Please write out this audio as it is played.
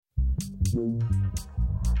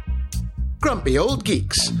Grumpy Old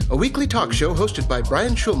Geeks, a weekly talk show hosted by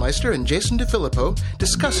Brian Schulmeister and Jason DeFilippo,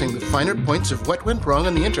 discussing the finer points of what went wrong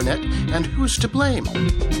on the internet and who's to blame.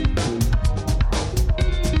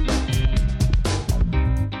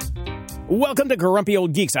 Welcome to Grumpy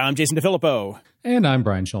Old Geeks. I'm Jason DeFilippo. And I'm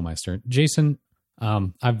Brian Schulmeister. Jason,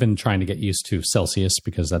 I've been trying to get used to Celsius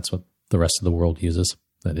because that's what the rest of the world uses.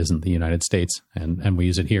 That isn't the United States, and we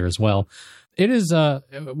use it here as well. It is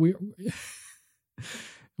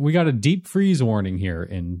we got a deep freeze warning here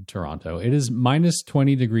in Toronto. It is minus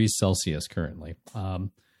 20 degrees Celsius currently.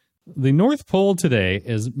 The North Pole today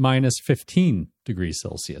is minus 15 degrees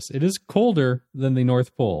Celsius. It is colder than the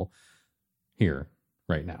North Pole here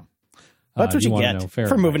right now. That's what you get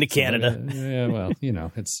for moving to Canada. Yeah, well,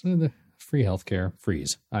 it's free healthcare,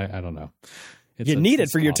 freeze. I don't know. You need it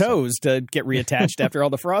for your toes to get reattached after all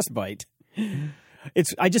the frostbite.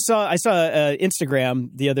 I saw Instagram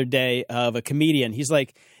the other day of a comedian. He's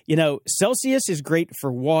like, Celsius is great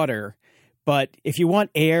for water, but if you want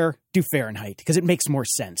air, do Fahrenheit because it makes more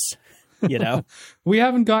sense. We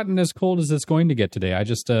haven't gotten as cold as it's going to get today. I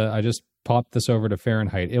just popped this over to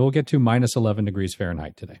Fahrenheit. It will get to minus 11 degrees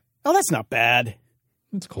Fahrenheit today. Oh, that's not bad.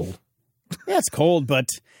 It's cold. Yeah, it's cold, but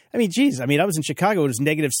I was in Chicago. It was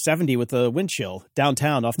negative 70 with a wind chill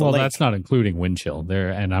downtown off the lake. Well, that's not including wind chill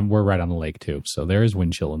there, and we're right on the lake too, so there is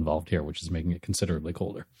wind chill involved here, which is making it considerably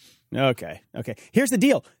colder. Okay. Here's the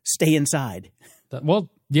deal: stay inside.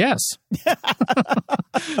 Yes,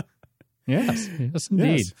 yes, indeed.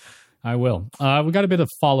 Yes. I will. We got a bit of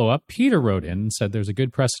follow-up. Peter wrote in and said there's a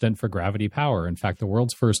good precedent for gravity power. In fact, the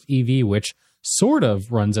world's first EV, which sort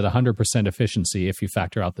of runs at 100% efficiency if you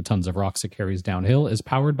factor out the tons of rocks it carries downhill, is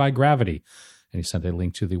powered by gravity. And he sent a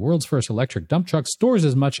link to the world's first electric dump truck stores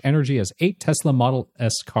as much energy as 8 Tesla Model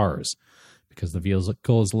S cars. Because the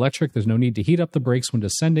vehicle is electric, there's no need to heat up the brakes when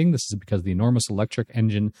descending. This is because the enormous electric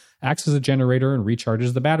engine acts as a generator and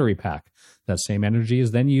recharges the battery pack. That same energy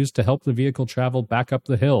is then used to help the vehicle travel back up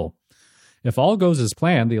the hill. If all goes as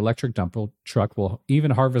planned, the electric dump truck will even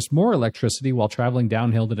harvest more electricity while traveling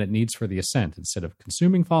downhill than it needs for the ascent. Instead of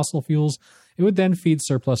consuming fossil fuels, it would then feed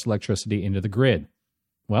surplus electricity into the grid.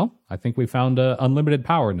 Well, I think we found unlimited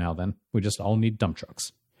power now then. We just all need dump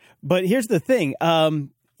trucks. But here's the thing. I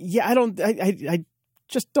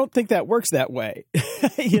just don't think that works that way.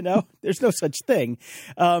 There's no such thing.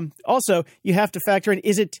 Also, you have to factor in,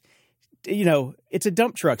 it's a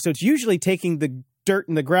dump truck. So it's usually taking the dirt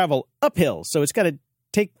and the gravel uphill, so it's got to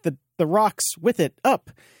take the rocks with it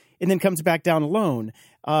up, and then comes back down alone.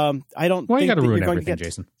 I don't. Why you got to ruin everything,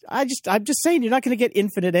 Jason? I'm just saying you're not going to get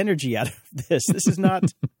infinite energy out of this. This is not,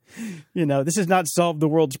 this has not solved the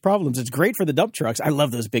world's problems. It's great for the dump trucks. I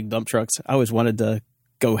love those big dump trucks. I always wanted to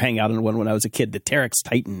go hang out in one when I was a kid, the Terex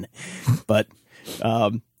Titan. But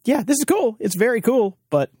yeah, this is cool. It's very cool,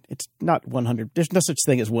 but it's not 100. There's no such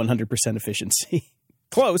thing as 100% efficiency.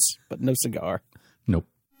 Close, but no cigar. Nope.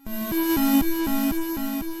 In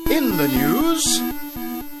the news,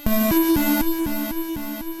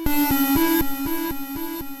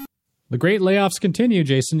 the great layoffs continue,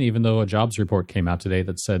 Jason, even though a jobs report came out today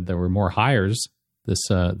that said there were more hires this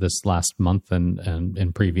last month and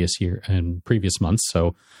in previous months.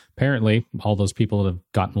 So apparently all those people that have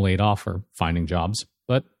gotten laid off are finding jobs.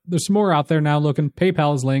 But there's some more out there now looking.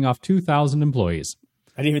 PayPal is laying off 2,000 employees.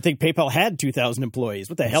 I didn't even think PayPal had 2,000 employees.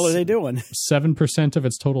 What the hell are they doing? 7% of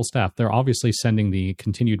its total staff. They're obviously sending the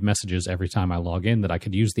continued messages every time I log in that I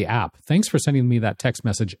could use the app. Thanks for sending me that text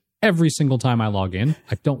message every single time I log in.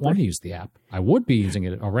 I don't want to use the app. I would be using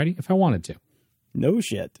it already if I wanted to. No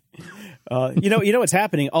shit. You know what's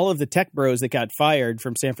happening? All of the tech bros that got fired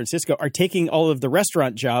from San Francisco are taking all of the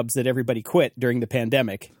restaurant jobs that everybody quit during the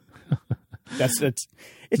pandemic. It's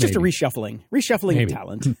just a reshuffling of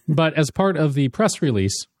talent. But as part of the press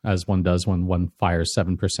release, as one does when one fires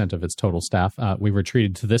 7% of its total staff, we were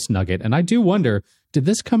treated to this nugget. And I do wonder, did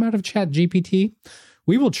this come out of ChatGPT?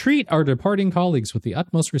 We will treat our departing colleagues with the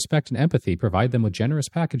utmost respect and empathy, provide them with generous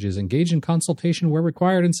packages, engage in consultation where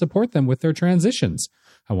required, and support them with their transitions.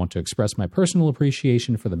 I want to express my personal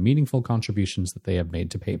appreciation for the meaningful contributions that they have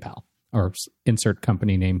made to PayPal. Or insert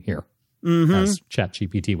company name here. As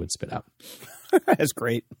ChatGPT would spit out. That's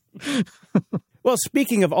great. Well,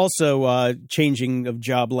 speaking of also changing of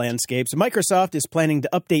job landscapes, Microsoft is planning to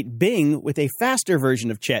update Bing with a faster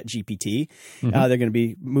version of ChatGPT. They're going to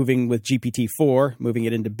be moving with GPT-4, moving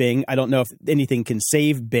it into Bing. I don't know if anything can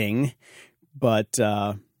save Bing, but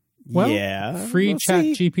yeah. Free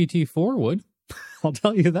ChatGPT-4 would. I'll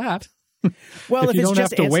tell you that. Well, if you don't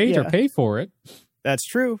have to wait or pay for it. That's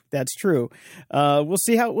true. That's true. We'll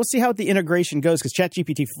see how the integration goes, because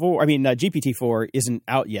GPT-4 isn't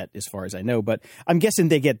out yet, as far as I know. But I'm guessing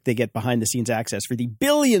they get behind the scenes access for the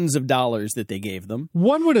billions of dollars that they gave them.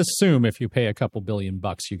 One would assume if you pay a couple $billion,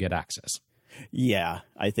 you get access. Yeah,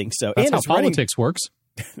 I think so. That's how politics works.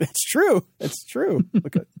 That's true. That's true.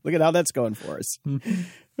 Look at how that's going for us.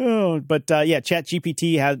 Oh, but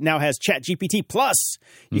ChatGPT now has ChatGPT Plus.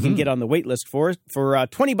 You can get on the wait list for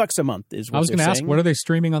 $20 a month. Is what I was going to ask, what are they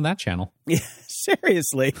streaming on that channel? Yeah,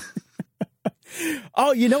 seriously.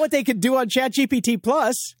 Oh, you know what they could do on ChatGPT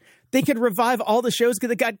Plus? They could revive all the shows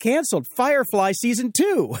that got canceled. Firefly season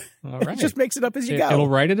 2. All right. It just makes it up as you go. It'll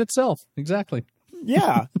write it itself. Exactly.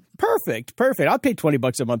 Yeah. Perfect. I'll pay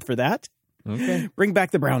 $20 a month for that. Okay. Bring back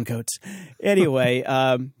the brown coats. Anyway,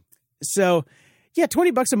 so yeah,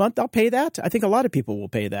 $20 a month, I'll pay that. I think a lot of people will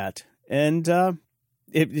pay that. And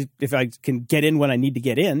if I can get in when I need to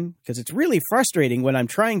get in, because it's really frustrating when I'm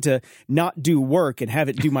trying to not do work and have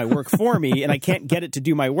it do my work for me, and I can't get it to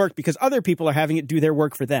do my work because other people are having it do their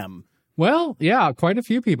work for them. Well, yeah, quite a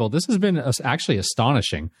few people. This has been actually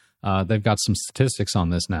astonishing. They've got some statistics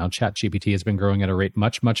on this now. ChatGPT has been growing at a rate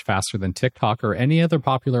much, much faster than TikTok or any other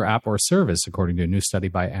popular app or service, according to a new study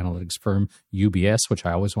by analytics firm UBS, which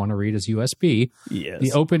I always want to read as USB. Yes.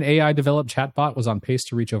 The OpenAI-developed chatbot was on pace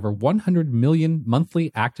to reach over 100 million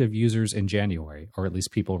monthly active users in January, or at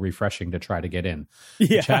least people refreshing to try to get in.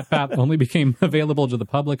 Yeah. The chatbot only became available to the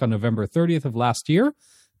public on November 30th of last year.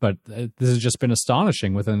 But this has just been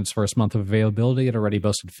astonishing. Within its first month of availability, it already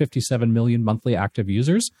boasted 57 million monthly active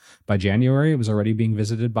users. By January, it was already being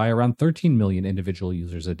visited by around 13 million individual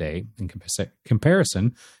users a day. In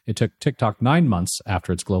comparison, it took TikTok 9 months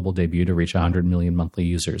after its global debut to reach 100 million monthly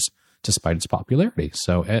users, despite its popularity.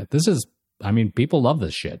 So people love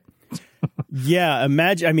this shit. Yeah,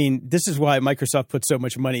 imagine. This is why Microsoft put so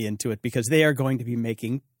much money into it, because they are going to be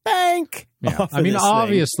making bank. Yeah.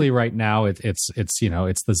 Obviously right now it's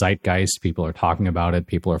the zeitgeist. People are talking about it.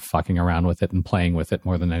 People are fucking around with it and playing with it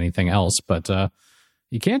more than anything else. But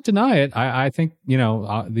you can't deny it. I think,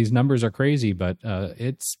 these numbers are crazy, but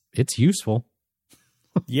it's useful.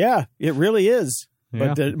 Yeah, it really is.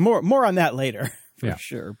 Yeah. But more on that later for Yeah.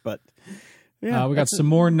 sure. But yeah, we got some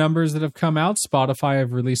more numbers that have come out. Spotify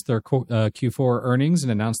have released their Q4 earnings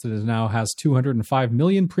and announced that it now has 205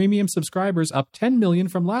 million premium subscribers, up 10 million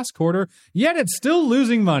from last quarter, yet it's still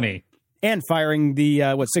losing money. And firing the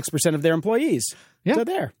 6% of their employees. Yeah. So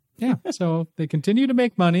there. Yeah. So they continue to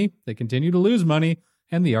make money, they continue to lose money,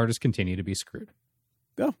 and the artists continue to be screwed.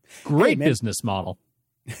 Oh, Great business model.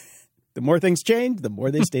 The more things change, the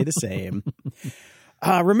more they stay the same.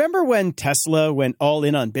 Remember when Tesla went all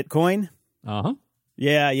in on Bitcoin? Uh-huh.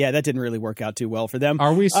 Yeah, that didn't really work out too well for them.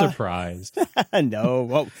 Are we surprised? No.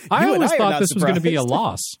 Well, I always thought this was going to be a surprised.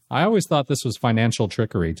 loss. I always thought this was financial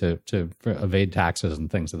trickery to evade taxes and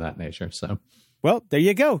things of that nature. So, well, there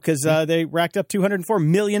you go, because they racked up $204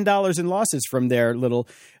 million in losses from their little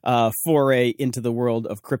foray into the world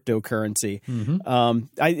of cryptocurrency.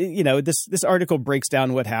 Mm-hmm. This article breaks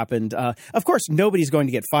down what happened. Of course, nobody's going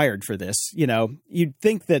to get fired for this. You'd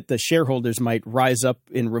think that the shareholders might rise up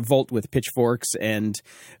in revolt with pitchforks and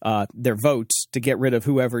their votes to get rid of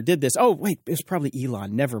whoever did this. Oh, wait, it was probably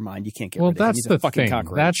Elon. Never mind. You can't get rid of him. That's He's the a fucking thing.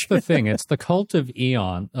 cockroach. That's the thing. It's the cult of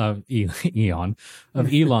Elon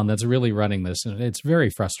that's really running this. And it's very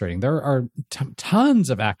frustrating. There are tons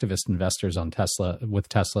of activist investors on Tesla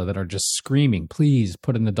that are just screaming, please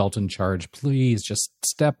put an adult in charge. Please just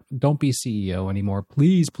don't be CEO anymore.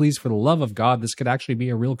 Please, for the love of God, this could actually be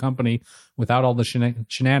a real company without all the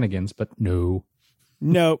shenanigans. But no.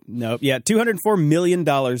 Nope. Yeah, $204 million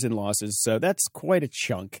in losses. So that's quite a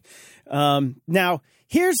chunk. Now,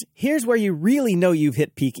 here's where you really know you've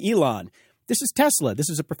hit peak Elon. This is Tesla. This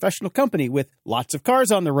is a professional company with lots of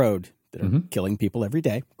cars on the road that are killing people every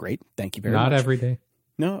day. Great. Thank you very much. Not every day.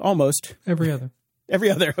 No, almost. Every other. Every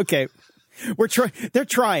other. Okay. They're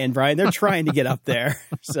trying, Brian. They're trying to get up there.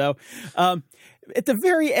 So at the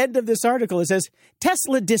very end of this article, it says,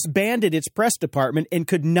 Tesla disbanded its press department and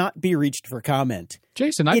could not be reached for comment.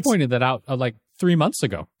 Jason, I pointed that out like 3 months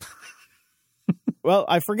ago. Well,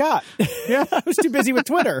 I forgot. Yeah, I was too busy with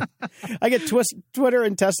Twitter. I get Twitter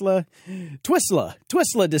and Tesla.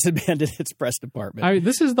 Twisla disbanded its press department.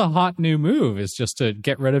 This is the hot new move, is just to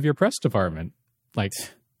get rid of your press department. Like,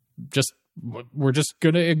 we're just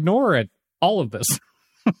going to ignore it. All of this.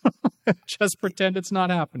 Just pretend it's not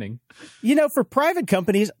happening. For private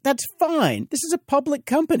companies, that's fine. This is a public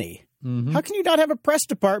company. Mm-hmm. How can you not have a press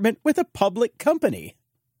department with a public company?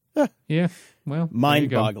 Yeah, well,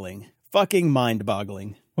 mind-boggling. Fucking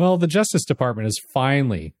mind-boggling. Well, the Justice Department is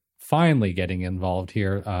finally finally getting involved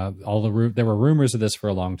here. There were rumors of this for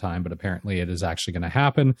a long time, but apparently it is actually going to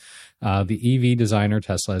happen. The EV designer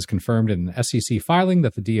Tesla has confirmed in an SEC filing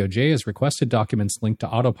that the DOJ has requested documents linked to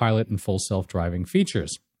autopilot and full self-driving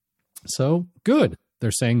features. So good. They're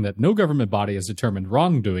saying that no government body has determined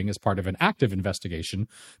wrongdoing as part of an active investigation,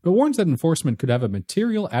 but warns that enforcement could have a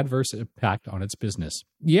material adverse impact on its business.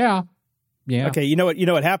 Yeah. Okay, you know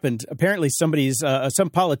what happened? Apparently somebody's some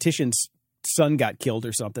politician's son got killed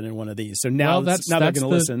or something in one of these. So now they're going to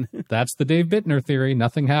listen. That's the Dave Bittner theory.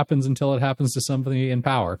 Nothing happens until it happens to somebody in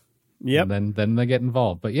power. Yep. And then they get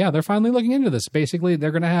involved. But yeah, they're finally looking into this. Basically, they're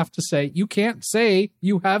going to have to say, you can't say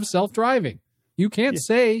you have self-driving. You can't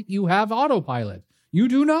say you have autopilot. You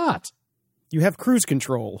do not. You have cruise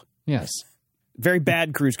control. Yes. Very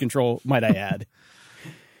bad cruise control, might I add.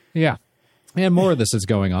 Yeah. And more of this is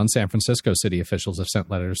going on. San Francisco city officials have sent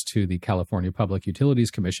letters to the California Public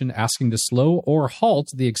Utilities Commission asking to slow or halt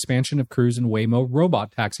the expansion of Cruise and Waymo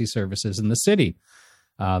robot taxi services in the city.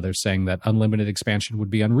 They're saying that unlimited expansion would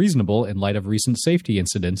be unreasonable in light of recent safety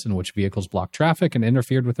incidents in which vehicles blocked traffic and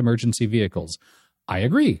interfered with emergency vehicles. I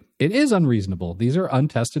agree. It is unreasonable. These are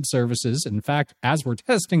untested services. In fact, as we're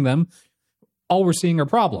testing them, all we're seeing are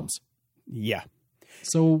problems. Yeah.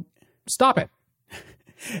 So stop it.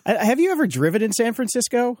 Have you ever driven in San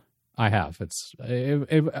Francisco? I have. It's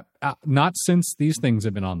not since these things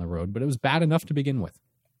have been on the road, but it was bad enough to begin with.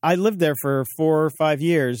 I lived there for 4 or 5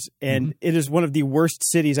 years, and it is one of the worst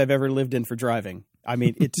cities I've ever lived in for driving. I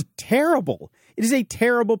mean, it's terrible. It is a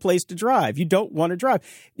terrible place to drive. You don't want to drive.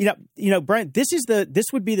 You know, Brian, this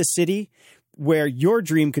would be the city where your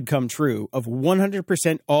dream could come true of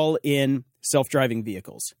 100% all-in self-driving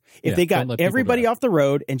vehicles. If they got everybody off the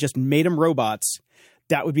road and just made them robots,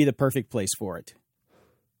 that would be the perfect place for it.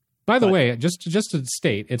 By the way, just to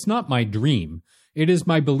state, it's not my dream. It is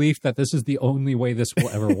my belief that this is the only way this will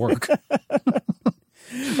ever work.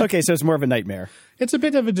 Okay, so it's more of a nightmare. It's a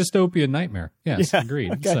bit of a dystopian nightmare. Yes,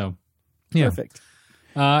 agreed. Okay. So, yeah. Perfect.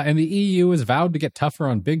 And the EU has vowed to get tougher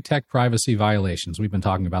on big tech privacy violations. We've been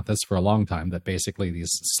talking about this for a long time, that basically these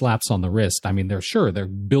slaps on the wrist, I mean, they're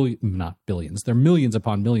not billions, they're millions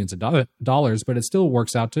upon millions of dollars, but it still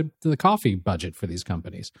works out to the coffee budget for these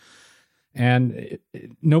companies. And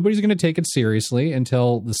nobody's going to take it seriously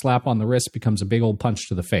until the slap on the wrist becomes a big old punch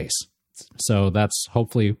to the face. So that's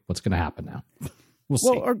hopefully what's going to happen now. We'll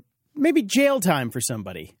see. Or maybe jail time for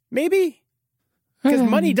somebody. Maybe. Because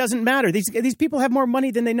money doesn't matter. These people have more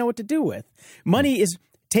money than they know what to do with.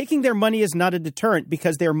 Taking their money is not a deterrent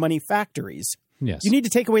because they're money factories. Yes. You need to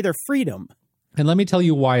take away their freedom. And let me tell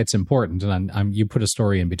you why it's important. And you put a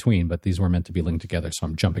story in between, but these were meant to be linked together. So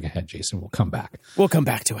I'm jumping ahead, Jason. We'll come back. We'll come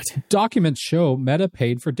back to it. Documents show Meta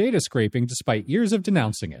paid for data scraping despite years of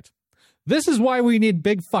denouncing it. This is why we need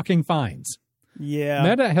big fucking fines. Yeah.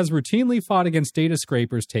 Meta has routinely fought against data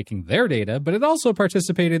scrapers taking their data, but it also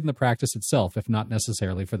participated in the practice itself, if not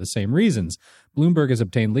necessarily for the same reasons. Bloomberg has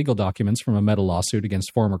obtained legal documents from a Meta lawsuit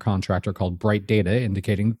against former contractor called Bright Data,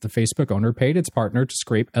 indicating that the Facebook owner paid its partner to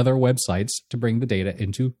scrape other websites to bring the data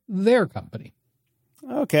into their company.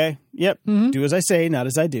 Okay. Yep. Mm-hmm. Do as I say, not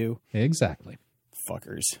as I do. Exactly.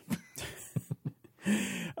 Fuckers.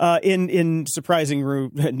 In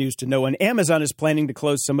surprising news to no one, Amazon is planning to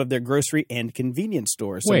close some of their grocery and convenience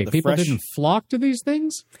stores. Wait, people didn't flock to these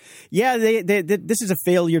things? Yeah, this is a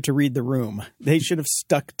failure to read the room. They should have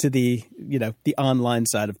stuck to the online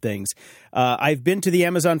side of things. I've been to the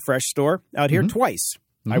Amazon Fresh store out here twice.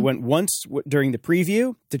 I went once during the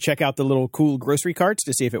preview to check out the little cool grocery carts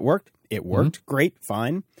to see if it worked. It worked. Great.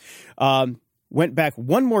 Fine. Went back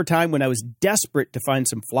one more time when I was desperate to find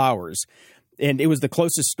some flowers. And it was the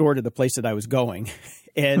closest store to the place that I was going.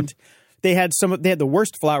 And they had the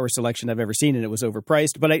worst flower selection I've ever seen, and it was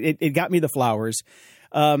overpriced. But it got me the flowers.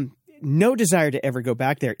 No desire to ever go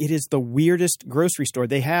back there. It is the weirdest grocery store.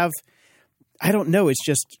 They have, I don't know, it's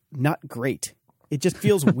just not great. It just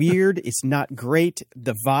feels weird. It's not great.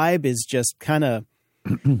 The vibe is just kind of,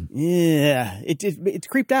 yeah, it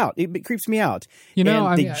creeped out. It creeps me out.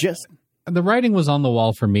 The writing was on the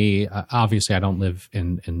wall for me. Obviously, I don't live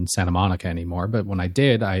in Santa Monica anymore, but when I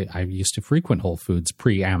did, I used to frequent Whole Foods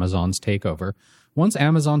pre-Amazon's takeover. Once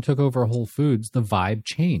Amazon took over Whole Foods, the vibe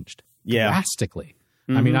changed drastically.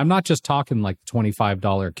 Mm-hmm. I mean, I'm not just talking like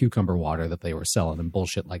 $25 cucumber water that they were selling and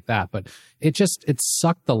bullshit like that, but it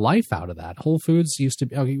sucked the life out of that. Whole Foods used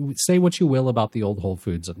to say what you will about the old Whole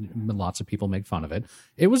Foods, and lots of people make fun of it.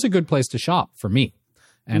 It was a good place to shop for me.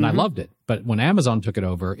 And I loved it. But when Amazon took it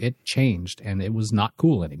over, it changed, and it was not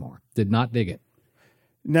cool anymore. Did not dig it.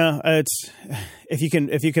 No, it's if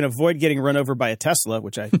you can avoid getting run over by a Tesla,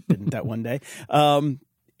 which I didn't that one day.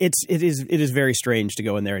 it is very strange to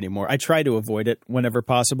go in there anymore. I try to avoid it whenever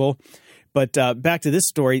possible. But back to this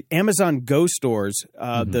story, Amazon Go stores,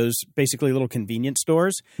 those basically little convenience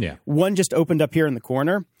stores. Yeah. One just opened up here in the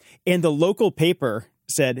corner, and the local paper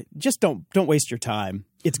said, just don't waste your time.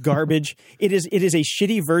 It's garbage. It is a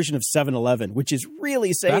shitty version of 7-Eleven, which is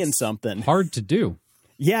really saying something. Hard to do.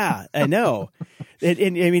 Yeah, I know. And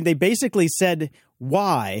I mean, they basically said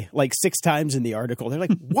why like 6 times in the article. They're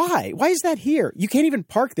like, why? Why is that here? You can't even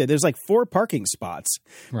park there. There's like 4 parking spots.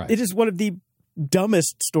 Right. It is one of the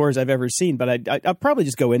dumbest stores I've ever seen, but I'll probably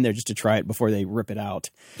just go in there just to try it before they rip it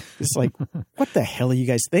out. It's like, what the hell are you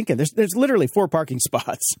guys thinking? There's literally 4 parking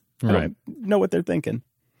spots. Right. I don't know what they're thinking.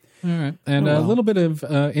 All right. And a little bit of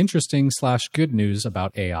interesting / good news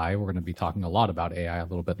about AI. We're going to be talking a lot about AI a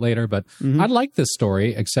little bit later, but I like this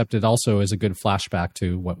story, except it also is a good flashback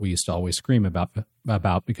to what we used to always scream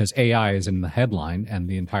about because AI is in the headline and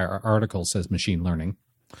the entire article says machine learning.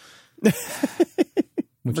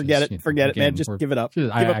 Forget it, man. Just give it up.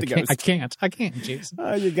 Give up the ghost. I can't, Jason.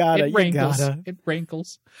 Oh, you gotta. It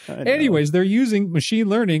rankles. Anyways, they're using machine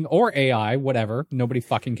learning or AI, whatever. Nobody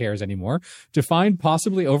fucking cares anymore, to find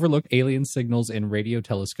possibly overlooked alien signals in radio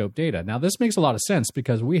telescope data. Now, this makes a lot of sense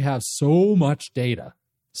because we have so much data.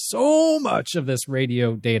 So much of this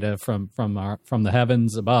radio data from the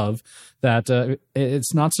heavens above that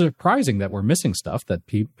it's not surprising that we're missing stuff, that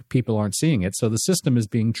people aren't seeing it. So the system is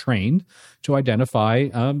being trained to identify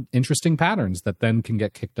interesting patterns that then can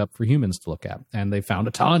get kicked up for humans to look at. And they found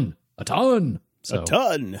a ton. So, a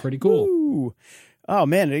ton. Pretty cool. Ooh. Oh,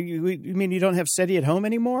 man. You mean you don't have SETI at home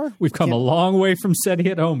anymore? We've come a long way from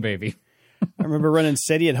SETI at home, baby. I remember running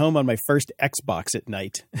SETI at home on my first Xbox at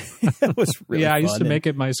night. It was really fun. I used to make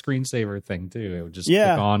it my screensaver thing too. It would just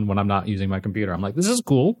click on when I'm not using my computer. I'm like, this is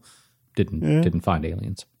cool. Didn't find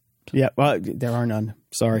aliens. Yeah, well, there are none.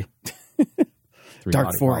 Sorry. Dark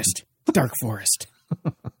Forest. Dark Forest.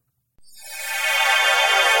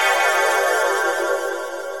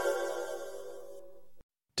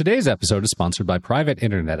 Today's episode is sponsored by Private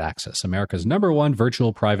Internet Access, America's #1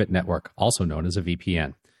 virtual private network, also known as a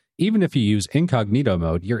VPN. Even if you use incognito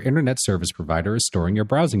mode, your internet service provider is storing your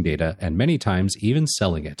browsing data and many times even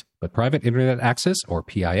selling it. But Private Internet Access, or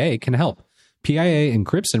PIA, can help. PIA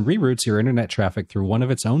encrypts and reroutes your internet traffic through one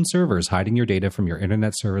of its own servers, hiding your data from your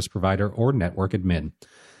internet service provider or network admin.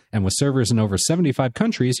 And with servers in over 75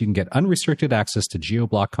 countries, you can get unrestricted access to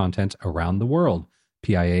geo-block content around the world.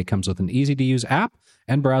 PIA comes with an easy-to-use app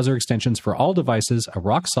and browser extensions for all devices, a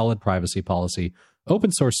rock-solid privacy policy,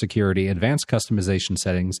 open source security, advanced customization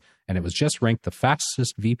settings, and it was just ranked the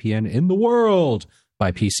fastest VPN in the world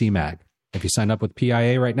by PC Mag. If you sign up with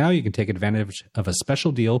PIA right now, you can take advantage of a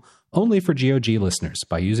special deal only for GOG listeners.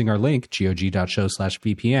 By using our link,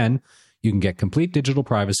 gog.show/VPN, you can get complete digital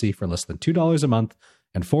privacy for less than $2 a month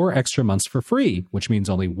and 4 extra months for free, which means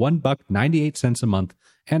only $1.98 a month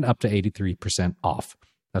and up to 83% off.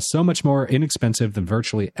 That's so much more inexpensive than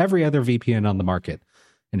virtually every other VPN on the market.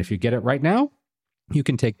 And if you get it right now, you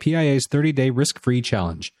can take PIA's 30-day risk-free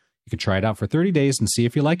challenge. You can try it out for 30 days and see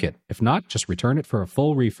if you like it. If not, just return it for a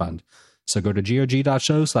full refund. So go to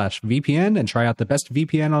gog.show/VPN and try out the best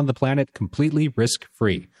VPN on the planet completely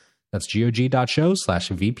risk-free. That's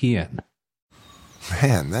gog.show/VPN.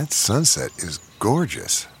 Man, that sunset is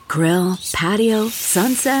gorgeous. Grill, patio,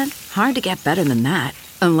 sunset. Hard to get better than that.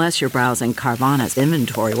 Unless you're browsing Carvana's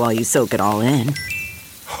inventory while you soak it all in.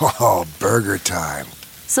 Oh, burger time.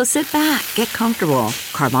 So sit back, get comfortable.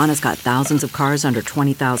 Carvana's got thousands of cars under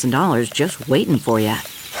 $20,000 just waiting for you.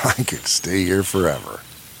 I could stay here forever.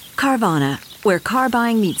 Carvana, where car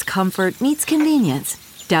buying meets comfort meets convenience.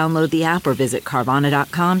 Download the app or visit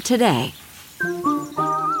Carvana.com today.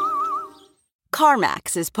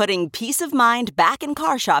 CarMax is putting peace of mind back in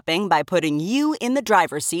car shopping by putting you in the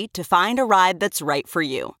driver's seat to find a ride that's right for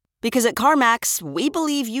you. Because at CarMax, we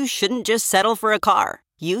believe you shouldn't just settle for a car.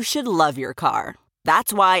 You should love your car.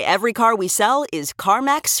 That's why every car we sell is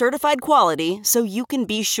CarMax certified quality, so you can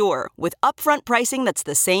be sure with upfront pricing that's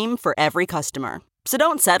the same for every customer. So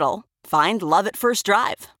don't settle. Find love at first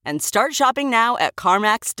drive and start shopping now at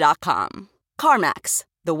CarMax.com. CarMax,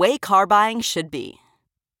 the way car buying should be.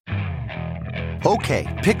 Okay,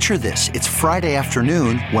 picture this. It's Friday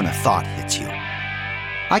afternoon when a thought hits you.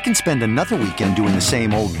 I can spend another weekend doing the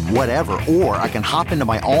same old whatever, or I can hop into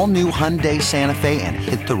my all-new Hyundai Santa Fe and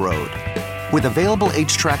hit the road. With available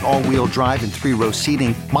H-Track all-wheel drive and 3-row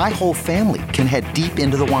seating, my whole family can head deep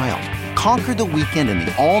into the wild. Conquer the weekend in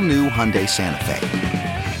the all-new Hyundai Santa Fe.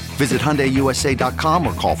 Visit HyundaiUSA.com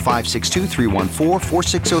or call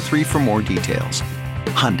 562-314-4603 for more details.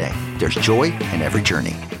 Hyundai, there's joy in every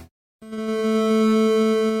journey.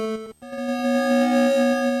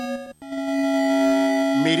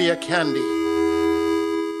 media candy.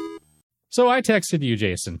 So I texted you,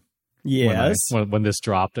 Jason. Yes. When this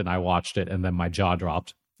dropped and I watched it, and then my jaw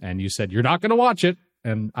dropped, and you said, you're not going to watch it.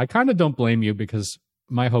 And I kind of don't blame you, because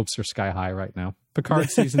my hopes are sky high right now. Picard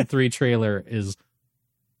Season 3 trailer is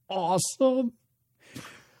awesome.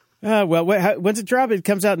 When's it drop? It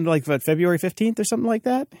comes out in like February 15th or something like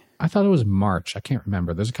that? I thought it was March. I can't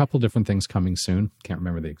remember. There's a couple different things coming soon. Can't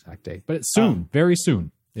remember the exact date, but it's soon, very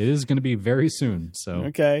soon. It is going to be very soon. So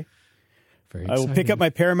okay. Very I will pick up my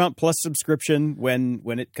Paramount Plus subscription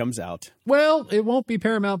when it comes out. Well, it won't be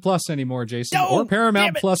Paramount Plus anymore, Jason, or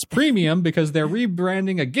Paramount Plus Premium, because they're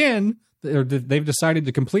rebranding again. They've decided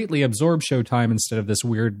to completely absorb Showtime instead of this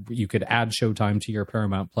weird, you could add Showtime to your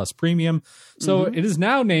Paramount Plus Premium. So it is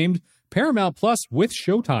now named Paramount Plus with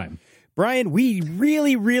Showtime. Brian, we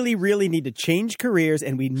really, really, really need to change careers,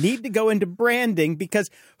 and we need to go into branding, because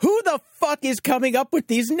who the fuck is coming up with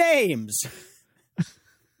these names?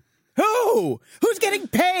 Who's getting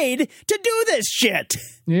paid to do this shit?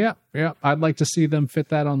 Yeah. I'd like to see them fit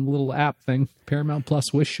that on the little app thing. Paramount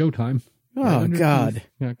Plus with Showtime. Oh, God.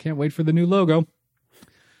 I can't wait for the new logo.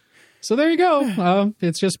 So there you go.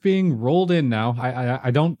 It's just being rolled in now. I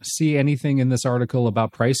don't see anything in this article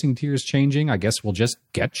about pricing tiers changing. I guess we'll just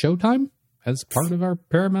get Showtime as part of our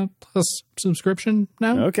Paramount Plus subscription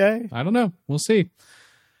now. Okay. I don't know. We'll see.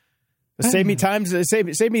 Save me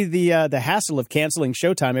the hassle of canceling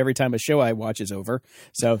Showtime every time a show I watch is over.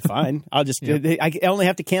 So fine, I'll just I only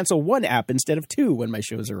have to cancel one app instead of two when my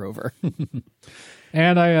shows are over.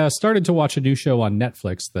 And I started to watch a new show on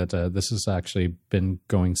Netflix that this has actually been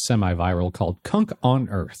going semi-viral, called Kunk on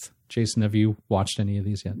Earth. Jason, have you watched any of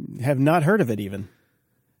these yet? Have not heard of it even.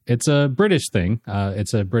 It's a British thing.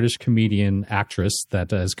 It's a British comedian actress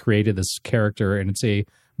that has created this character, and it's a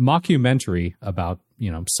mockumentary about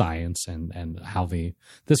science and how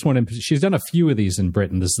this one. She's done a few of these in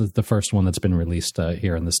Britain. This is the first one that's been released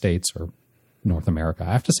here in the States, or North America.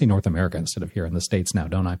 I have to say North America instead of here in the States now,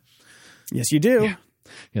 don't I? Yes, you do. Yeah.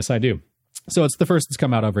 Yes, I do. So it's the first that's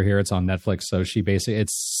come out over here. It's on Netflix. So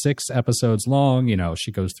it's 6 episodes long.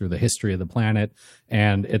 She goes through the history of the planet,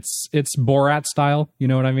 and it's Borat style. You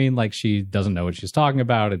know what I mean? Like, she doesn't know what she's talking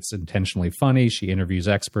about. It's intentionally funny. She interviews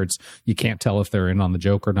experts. You can't tell if they're in on the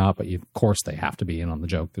joke or not, but of course they have to be in on the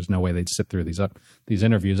joke. There's no way they'd sit through these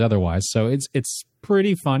interviews otherwise. So it's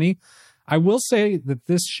pretty funny. I will say that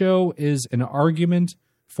this show is an argument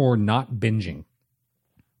for not binging.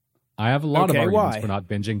 I have a lot of arguments for not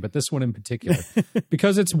binging, but this one in particular,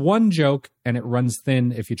 because it's one joke and it runs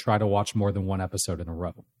thin if you try to watch more than one episode in a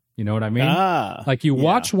row. You know what I mean? Like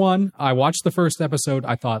watch one. I watched the first episode.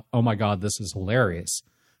 I thought, oh my God, this is hilarious.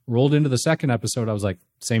 Rolled into the second episode. I was like,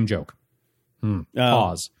 same joke.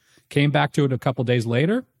 Pause. Came back to it a couple days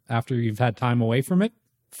later after you've had time away from it.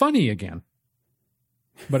 Funny again.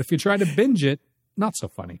 But if you try to binge it, not so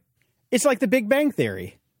funny. It's like The Big Bang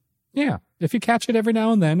Theory. Yeah. If you catch it every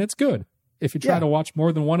now and then, it's good. If you try to watch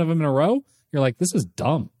more than one of them in a row, you're like, this is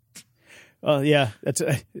dumb. Yeah.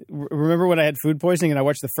 Remember when I had food poisoning and I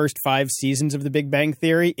watched the first 5 seasons of The Big Bang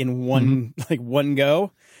Theory in one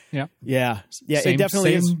go? Yeah. Yeah. It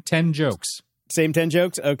definitely is. 10 jokes. Same 10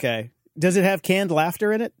 jokes? Okay. Does it have canned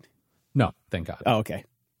laughter in it? No, thank God. Oh, okay.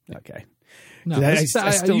 Okay. No,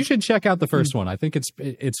 you should check out the first one. I think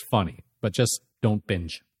it's funny, but just don't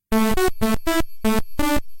binge.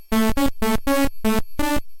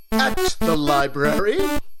 At the library.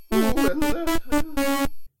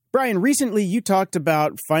 Brian, recently you talked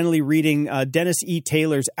about finally reading Dennis E.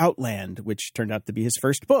 Taylor's Outland, which turned out to be his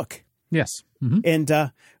first book. Yes. Mm-hmm. And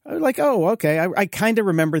I was like, oh, okay. I kind of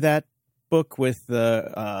remember that book with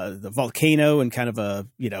the volcano and kind of a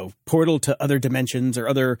portal to other dimensions or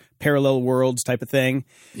other parallel worlds type of thing.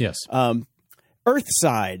 Yes.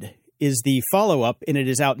 Earthside is the follow-up, and it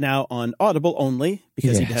is out now on Audible only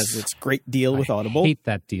because he has this great deal with Audible. I hate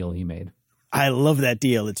that deal he made. I love that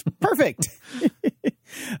deal. It's perfect.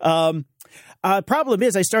 Problem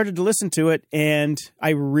is, I started to listen to it, and I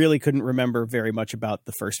really couldn't remember very much about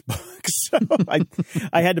the first book. So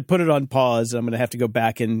I had to put it on pause. I'm going to have to go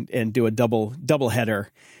back and do a double header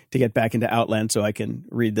to get back into Outland so I can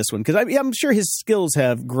read this one. Because I'm sure his skills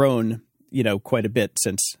have grown, quite a bit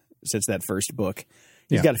since that first book.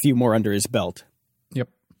 He's got a few more under his belt. Yep.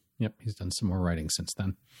 He's done some more writing since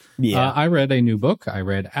then. Yeah. I read a new book. I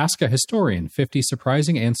read Ask a Historian, 50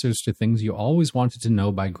 Surprising Answers to Things You Always Wanted to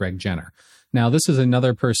Know by Greg Jenner. Now, this is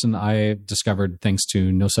another person I discovered thanks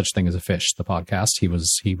to No Such Thing as a Fish, the podcast. He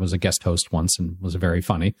was a guest host once and was very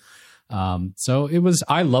funny. I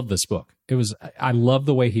love this book. I love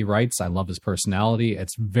the way he writes. I love his personality.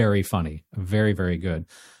 It's very funny. Very, very good.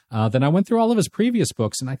 Then I went through all of his previous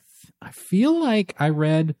books, and I feel like I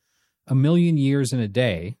read A Million Years in a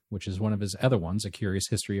Day, which is one of his other ones, A Curious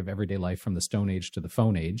History of Everyday Life from the Stone Age to the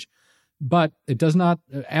Phone Age. But it does not,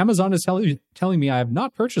 Amazon is telling me I have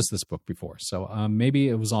not purchased this book before. So maybe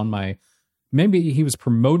it was maybe he was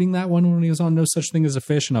promoting that one when he was on No Such Thing as a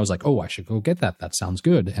Fish. And I was like, oh, I should go get that. That sounds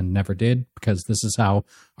good. And never did, because this is how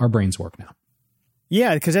our brains work now.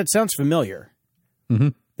 Yeah, because that sounds familiar. Mm-hmm.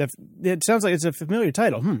 It sounds like it's a familiar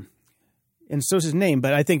title. And so's his name,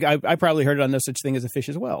 but I think I probably heard it on No Such Thing as a Fish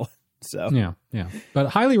as well. So yeah, but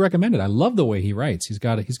highly recommended. I love the way he writes. He's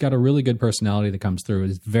got a really good personality that comes through.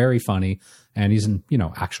 He's very funny, and he's an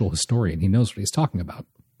actual historian. He knows what he's talking about.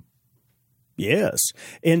 Yes,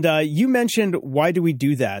 and you mentioned Why Do We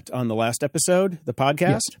Do That on the last episode, the podcast.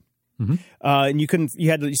 Yes. Mm-hmm. And you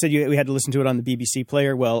said we had to listen to it on the BBC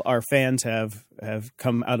player. Well, our fans have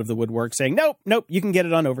come out of the woodwork saying, nope, you can get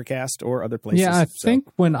it on Overcast or other places. Yeah, I think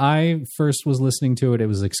when I first was listening to it, it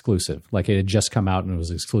was exclusive. Like it had just come out and it was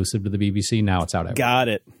exclusive to the BBC. Now it's out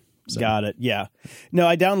everywhere. Got it. Yeah. No,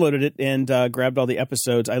 I downloaded it and grabbed all the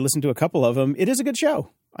episodes. I listened to a couple of them. It is a good show.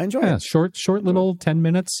 I enjoy it. Short little 10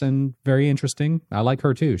 minutes and very interesting. I like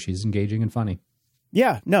her too. She's engaging and funny.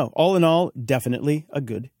 Yeah, no, all in all, definitely a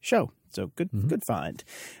good show. So good find.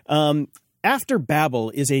 After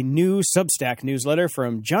Babel is a new Substack newsletter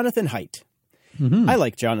from Jonathan Haidt. Mm-hmm. I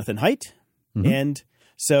like Jonathan Haidt, and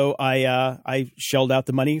so I shelled out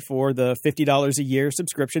the money for the $50 a year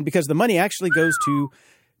subscription because the money actually goes to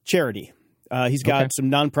charity. He's got some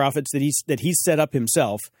nonprofits that he's set up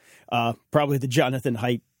himself. Probably the Jonathan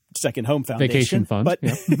Haidt Second Home Foundation. Vacation fund. But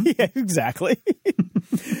yeah, exactly.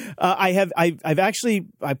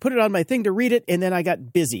 I put it on my thing to read it, and then I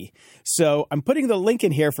got busy. So I'm putting the link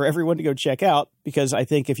in here for everyone to go check out, because I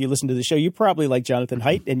think if you listen to the show, you probably like Jonathan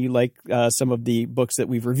Haidt, and you like some of the books that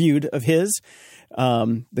we've reviewed of his.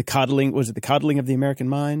 The Coddling of the American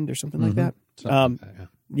Mind or something like that?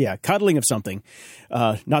 Yeah, Coddling of something.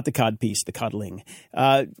 Not the cod piece, the Coddling.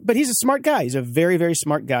 But he's a smart guy. He's a very, very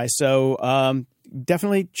smart guy. So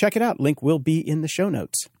definitely check it out. Link will be in the show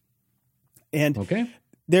notes. And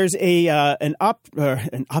there's an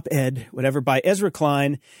op-ed, whatever, by Ezra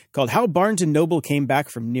Klein called "How Barnes & Noble Came Back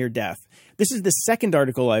from Near Death." This is the second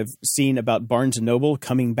article I've seen about Barnes & Noble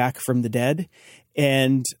coming back from the dead.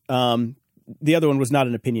 And the other one was not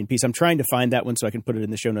an opinion piece. I'm trying to find that one so I can put it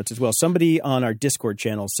in the show notes as well. Somebody on our Discord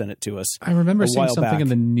channel sent it to us. I remember seeing something in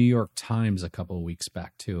the New York Times a couple of weeks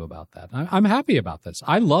back, too, about that. I'm happy about this.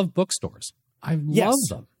 I love bookstores. I love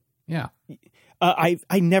them. Yeah.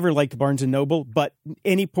 I never liked Barnes & Noble, but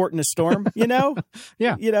any port in a storm, yeah,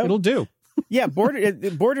 it'll do. Yeah,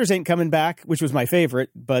 Borders ain't coming back, which was my favorite,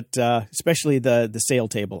 but especially the sale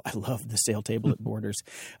table. I love the sale table at Borders.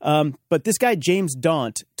 But this guy, James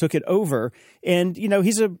Daunt, took it over, and,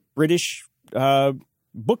 he's a British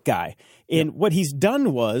book guy. And what he's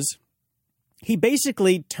done was he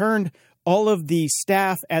basically turned all of the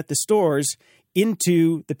staff at the stores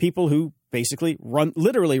into the people who basically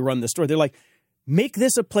literally run the store. They're like, make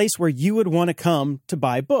this a place where you would want to come to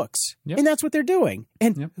buy books. Yep. And that's what they're doing.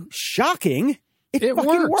 And shocking, it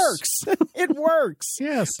fucking works. It works.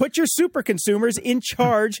 Yes. Put your super consumers in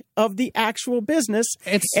charge of the actual business,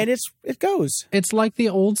 and it goes. It's like the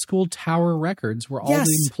old school Tower Records where all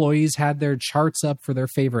the employees had their charts up for their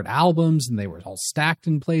favorite albums and they were all stacked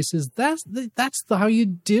in places. That's how you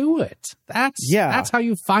do it. That's how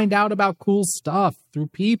you find out about cool stuff, through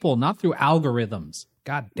people, not through algorithms.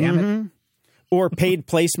 God damn it. Or paid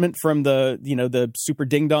placement from the super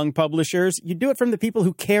ding dong publishers. You do it from the people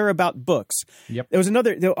who care about books. Yep. There was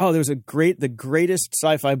the greatest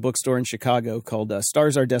sci-fi bookstore in Chicago called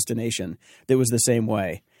Stars Our Destination that was the same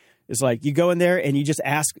way. It's like you go in there and you just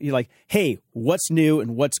ask, you're like, hey, what's new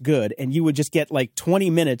and what's good? And you would just get like 20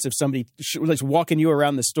 minutes of somebody walking you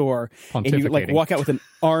around the store, and you walk out with an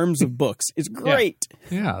arms of books. It's great.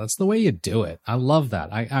 Yeah, that's the way you do it. I love that.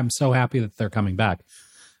 I'm so happy that they're coming back.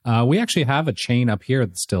 We actually have a chain up here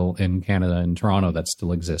that's still in Canada, in Toronto, that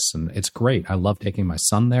still exists. And it's great. I love taking my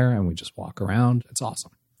son there and we just walk around. It's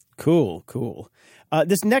awesome. Cool.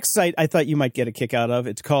 This next site I thought you might get a kick out of.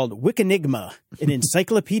 It's called Wikinigma, an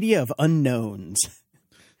encyclopedia of unknowns.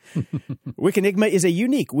 Wikinigma is a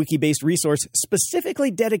unique wiki-based resource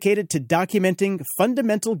specifically dedicated to documenting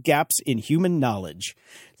fundamental gaps in human knowledge,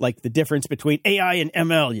 like the difference between AI and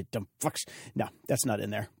ML, you dumb fucks. No, that's not in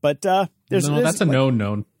there. But that's a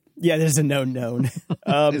known. Yeah, there's a known.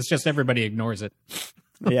 It's just everybody ignores it.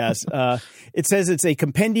 Yes. It says it's a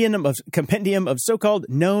compendium of so-called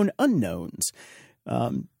known unknowns.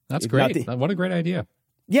 That's great. What a great idea.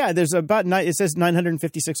 Yeah, there's about it says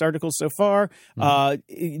 956 articles so far.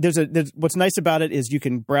 There's what's nice about it is you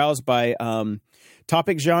can browse by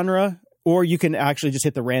topic genre, or you can actually just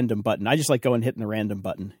hit the random button. I just like going and hitting the random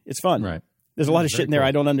button. It's fun. Right. There's a lot of shit in there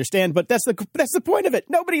I don't understand, but that's the point of it.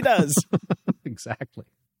 Nobody does. Exactly.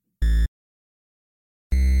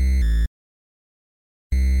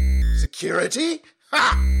 Security?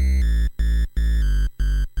 Ha!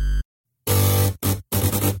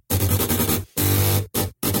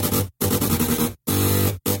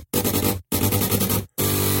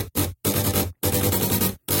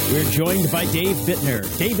 We're joined by Dave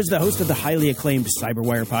Bittner. Dave is the host of the highly acclaimed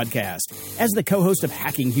Cyberwire podcast. As the co-host of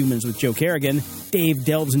Hacking Humans with Joe Kerrigan, Dave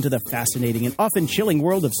delves into the fascinating and often chilling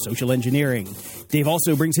world of social engineering. Dave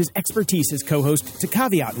also brings his expertise as co-host to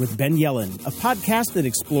Caveat with Ben Yellen, a podcast that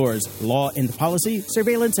explores law and policy,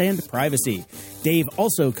 surveillance, and privacy. Dave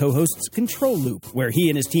also co-hosts Control Loop, where he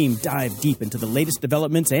and his team dive deep into the latest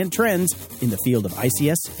developments and trends in the field of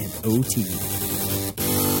ICS and OT.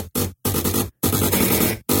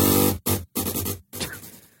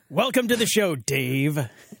 Welcome to the show, Dave.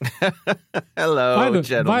 Hello,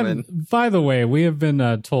 gentlemen. By the way, we have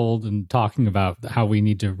been told and talking about how we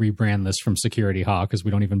need to rebrand this from Security Hawk because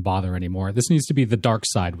we don't even bother anymore. This needs to be The Dark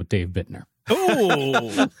Side with Dave Bittner.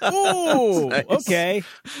 Oh, Nice. Okay.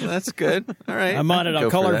 That's good. All right. I'm on it.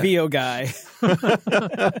 I'll call our VO guy.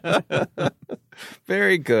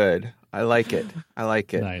 Very good. I like it.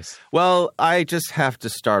 Nice. Well, I just have to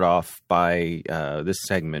start off by this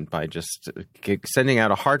segment by just sending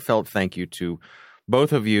out a heartfelt thank you to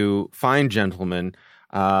both of you, fine gentlemen.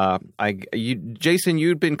 Jason,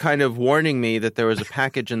 you'd been kind of warning me that there was a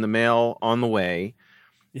package in the mail on the way.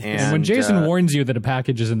 And when Jason warns you that a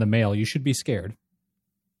package is in the mail, you should be scared.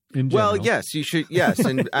 Well, yes, you should. Yes,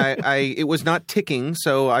 and it was not ticking,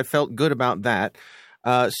 so I felt good about that.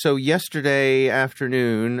 So yesterday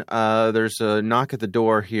afternoon, there's a knock at the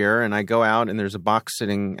door here, and I go out, and there's a box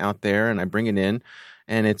sitting out there, and I bring it in,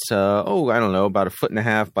 and it's I don't know, about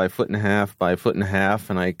 1.5 by 1.5 by 1.5,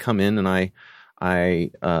 and I come in and I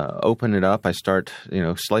open it up. I start,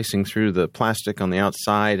 slicing through the plastic on the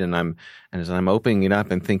outside, and as I'm opening it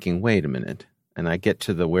up and thinking, wait a minute, and I get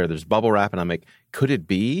to where there's bubble wrap, and I'm like, could it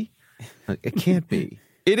be? It can't be.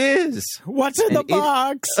 It is. What's in the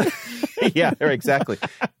box? Yeah, exactly.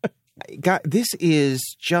 God, this is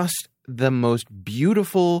just the most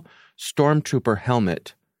beautiful Stormtrooper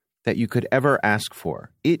helmet that you could ever ask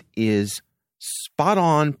for. It is spot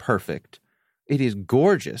on perfect. It is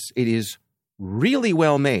gorgeous. It is really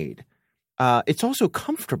well made. It's also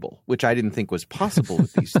comfortable, which I didn't think was possible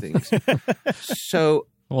with these things. So,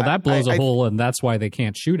 well, that blows a hole, and that's why they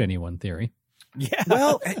can't shoot anyone. Theory. Yeah.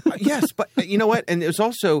 Well, yes, but you know what? And it's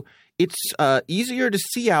easier to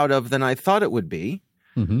see out of than I thought it would be.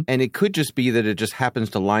 Mm-hmm. And it could just be that it just happens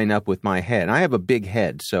to line up with my head. And I have a big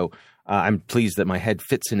head, so I'm pleased that my head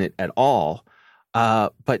fits in it at all.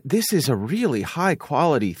 But this is a really high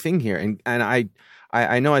quality thing here. And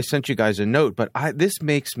I know I sent you guys a note, but this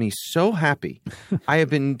makes me so happy. I have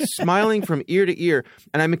been smiling from ear to ear,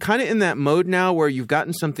 and I'm kind of in that mode now where you've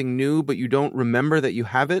gotten something new, but you don't remember that you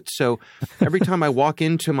have it. So every time I walk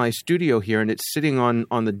into my studio here and it's sitting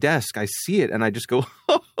on the desk, I see it and I just go,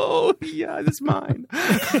 oh, yeah, this is mine.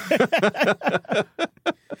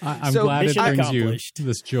 I'm glad it brings you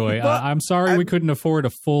this joy. I'm sorry we couldn't afford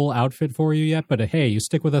a full outfit for you yet, but hey, you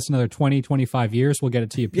stick with us another 20, 25 years, we'll get it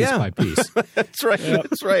to you piece by piece. That's right. Yep.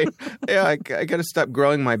 That's right. Yeah, I got to stop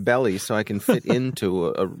growing my belly so I can fit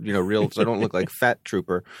into a real, so I don't look like Fat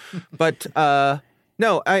Trooper. But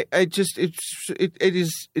no, I just it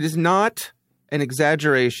is not an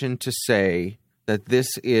exaggeration to say that this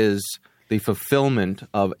is the fulfillment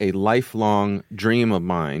of a lifelong dream of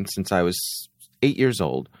mine since I was 8 years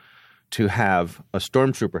old, to have a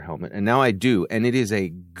Stormtrooper helmet, and now I do, and it is a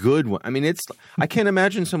good one. I mean, I can't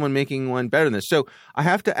imagine someone making one better than this. So I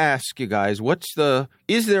have to ask you guys,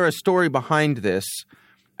 is there a story behind this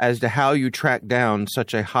as to how you track down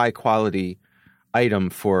such a high quality item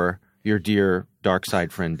for your dear dark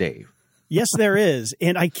side friend Dave? Yes, there is.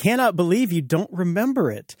 And I cannot believe you don't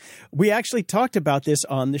remember it. We actually talked about this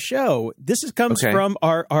on the show. This comes from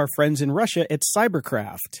our friends in Russia at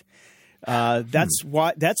Cybercraft. That's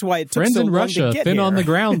why it took friends so in long Russia to get thin here. on the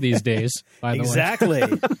ground these days. By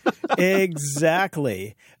the way,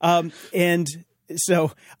 exactly. And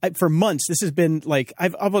so for months, this has been like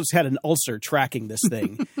I've almost had an ulcer tracking this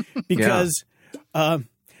thing because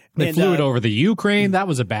they flew it over the Ukraine. That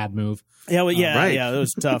was a bad move. Yeah, well, yeah, right. Yeah, that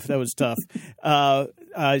was tough. That was tough.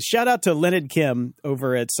 Shout out to Leonard Kim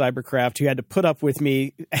over at Cybercraft, who had to put up with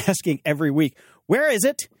me asking every week, "Where is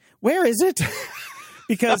it? Where is it?"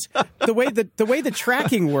 because the way the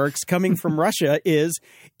tracking works coming from Russia is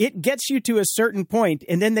it gets you to a certain point,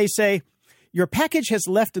 and then they say your package has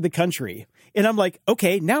left the country, and I'm like,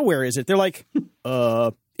 okay, now where is it? They're like,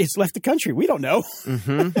 it's left the country. We don't know.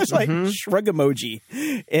 It's like shrug emoji,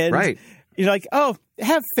 and Right. you're like, oh,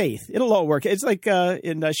 have faith. It'll all work. It's like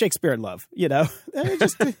in Shakespeare in Love,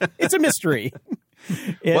 it's a mystery.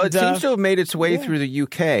 And, Well, it seems to have made its way through the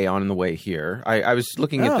UK on the way here. I was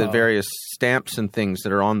looking at the various stamps and things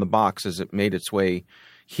that are on the box as it made its way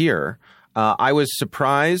here. I was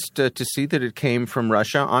surprised to see that it came from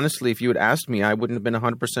Russia. Honestly, if you had asked me, I wouldn't have been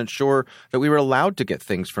 100% sure that we were allowed to get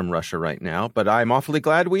things from Russia right now, but I'm awfully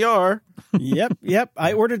glad we are. Yep.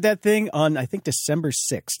 I ordered that thing on, I think, December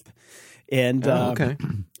 6th. And okay.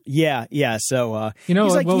 Yeah. So You know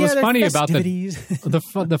he's like, what was they're funny about festivities.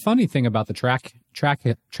 the funny thing about the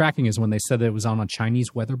tracking is when they said that it was on a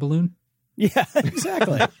Chinese weather balloon. Yeah,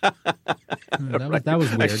 exactly. That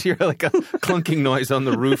was I weird. hear like a clunking noise on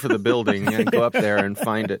the roof of the building and go up there and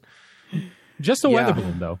find it. Just a Yeah. weather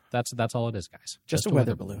balloon, though. That's all it is, guys. Just a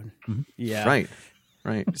weather balloon. Yeah.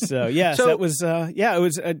 Right. So yeah, So- that was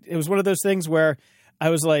it was one of those things where I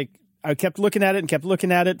was like, I kept looking at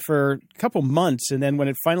it for a couple months, and then when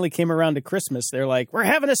it finally came around to Christmas, they're like, "We're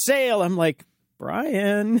having a sale." I'm like,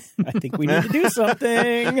 Brian, I think we need to do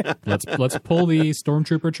something. Let's pull the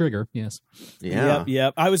stormtrooper trigger. Yes. Yeah.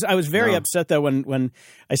 Yep. I was very upset though when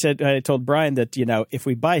I told Brian that if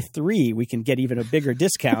we buy 3 we can get even a bigger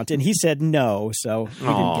discount, and he said no, so we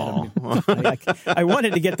didn't get him. I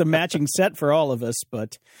wanted to get the matching set for all of us,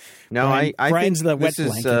 but No, I Brian's think the wet this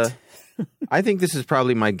is, blanket. I think this is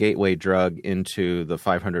probably my gateway drug into the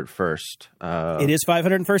 501st. It is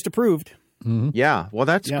 501st approved. Yeah, well,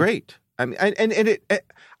 that's Yeah. great. I mean, and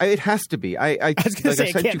it has to be. I I was going to say,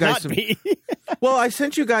 it can't not be. Well, I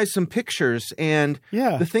sent you guys some pictures, and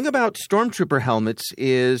Yeah. the thing about Stormtrooper helmets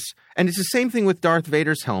is, and it's the same thing with Darth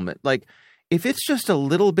Vader's helmet. Like, if it's just a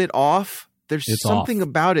little bit off, there's It's something off.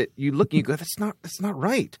 about it. You look, and you go, that's not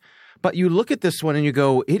right. But you look at this one, and you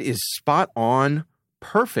go, it is spot on,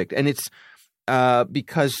 perfect, and it's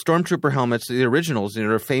because Stormtrooper helmets, the originals,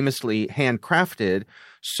 are famously handcrafted,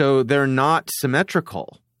 so they're not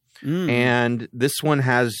symmetrical. And this one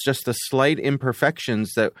has just the slight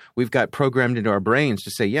imperfections that we've got programmed into our brains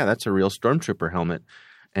to say, yeah, that's a real Stormtrooper helmet.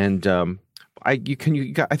 And I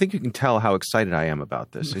think you can tell how excited I am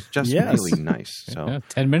about this. It's just Yes. really nice. So Yeah,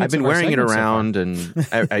 10 minutes I've been of our wearing it segment so far. around, and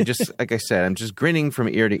I just, like I said, I'm just grinning from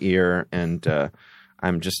ear to ear, and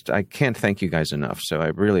I can't thank you guys enough. So I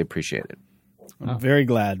really appreciate it. I'm very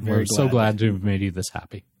glad. We're so glad to have made you this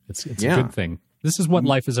happy. It's Yeah. a good thing. This is what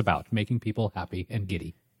life is about, making people happy and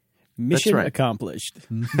giddy. Mission right. accomplished.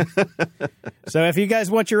 So if you guys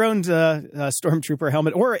want your own Stormtrooper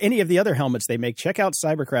helmet or any of the other helmets they make, check out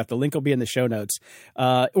Cybercraft. The link will be in the show notes.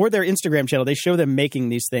 Or their Instagram channel. They show them making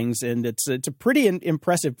these things, and it's a pretty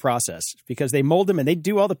impressive process because they mold them and they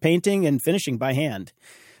do all the painting and finishing by hand.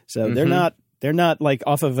 So they're not like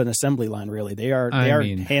off of an assembly line, really. They are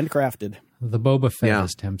handcrafted. The Boba Fett Yeah.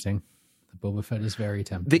 is tempting. The Boba Fett is very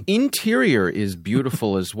tempting. The interior is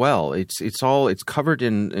beautiful as well. It's covered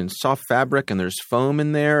in soft fabric, and there's foam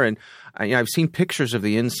in there. And I've seen pictures of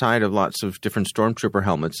the inside of lots of different Stormtrooper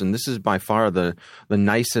helmets, and this is by far the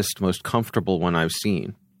nicest, most comfortable one I've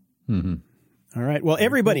seen. All right. Well,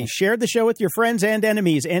 everybody, share the show with your friends and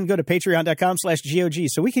enemies, and go to patreon.com/GOG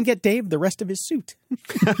so we can get Dave the rest of his suit.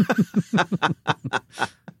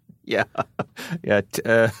 Yeah, yeah.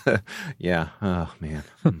 Oh man.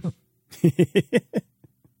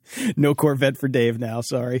 No Corvette for Dave now.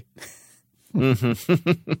 Sorry.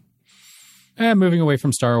 And moving away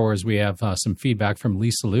from Star Wars, we have some feedback from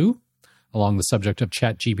Lisa Liu along the subject of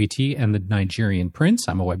ChatGPT and the Nigerian prince.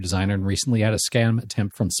 I'm a web designer and recently had a scam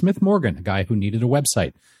attempt from Smith Morgan, a guy who needed a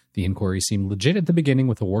website. The inquiry seemed legit at the beginning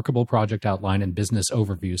with a workable project outline and business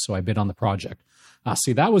overview, so I bid on the project.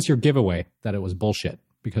 See, that was your giveaway that it was bullshit,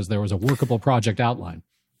 because there was a workable project outline.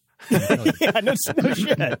 Yeah, no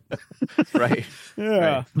shit. Right.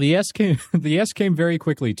 Yeah. Right. The yes came very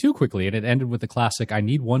quickly, too quickly, and it ended with the classic, I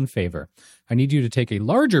need one favor. I need you to take a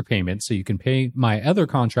larger payment so you can pay my other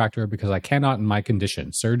contractor because I cannot in my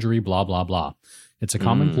condition. Surgery, blah, blah, blah. It's a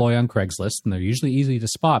common ploy on Craigslist, and they're usually easy to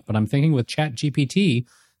spot, but I'm thinking with ChatGPT,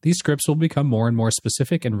 these scripts will become more and more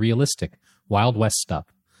specific and realistic. Wild West stuff.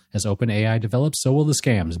 As OpenAI develops, so will the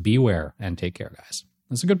scams. Beware and take care, guys.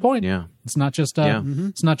 That's a good point. Yeah. It's not just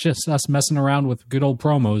it's not just us messing around with good old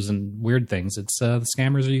promos and weird things. It's the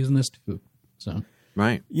scammers are using this too. So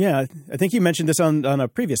Right. Yeah, I think you mentioned this on a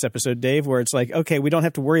previous episode, Dave, where it's like, okay, we don't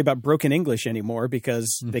have to worry about broken English anymore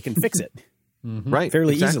because they can fix it Right.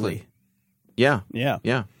 fairly exactly. easily. Yeah. Yeah.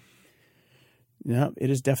 Yeah. Yeah, it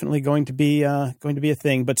is definitely going to be a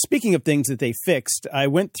thing. But speaking of things that they fixed, I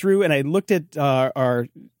went through and I looked at our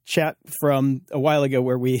chat from a while ago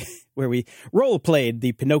where we role played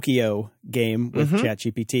the Pinocchio game with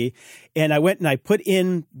ChatGPT, and I went and I put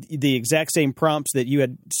in the exact same prompts that you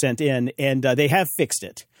had sent in, and they have fixed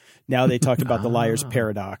it. Now they talked about the liar's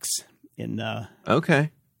paradox in the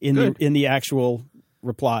actual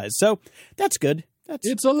replies, so that's good.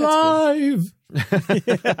 It's alive.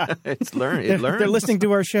 It learns. They're listening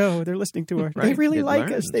to our show. They're listening to our. Right. They really It like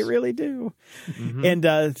learns. us. They really do. And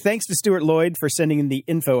thanks to Stuart Lloyd for sending in the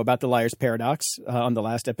info about the liar's paradox on the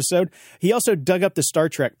last episode. He also dug up the Star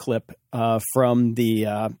Trek clip from the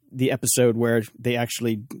episode where they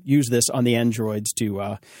actually use this on the androids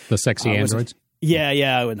to The sexy androids.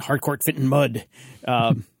 Yeah, and hardcore fit in mud.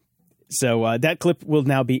 So that clip will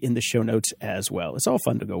now be in the show notes as well. It's all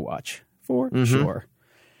fun to go watch for sure.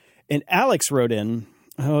 And Alex wrote in,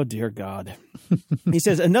 oh, dear God. He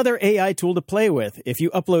says, another AI tool to play with. If you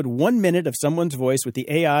upload 1 minute of someone's voice with the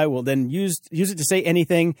AI, will then use it to say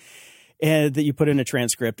anything that you put in a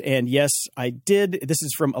transcript. And yes, I did. This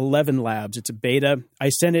is from 11 Labs. It's a beta. I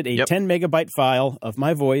sent it a 10 megabyte file of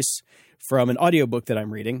my voice from an audiobook that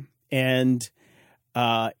I'm reading. And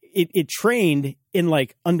it trained in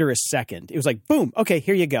like under a second. It was like, boom, okay,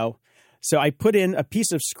 here you go. So I put in a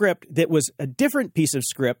piece of script that was a different piece of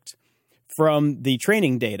script from the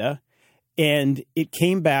training data, and it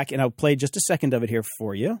came back, and I'll play just a second of it here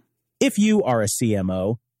for you. If you are a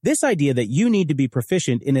CMO, this idea that you need to be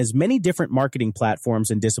proficient in as many different marketing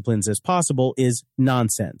platforms and disciplines as possible is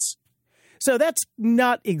nonsense. So that's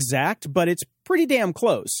not exact, but it's pretty damn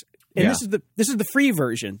close. And this is the free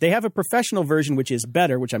version. They have a professional version, which is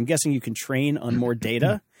better, which I'm guessing you can train on more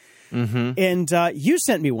data. And you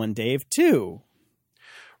sent me one, Dave, too.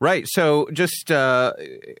 Right. So just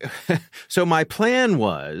so my plan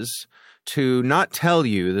was to not tell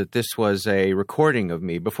you that this was a recording of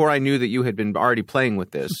me before I knew that you had been already playing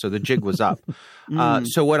with this. So the jig was up.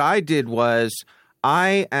 So what I did was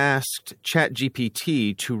I asked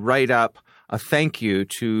ChatGPT to write up a thank you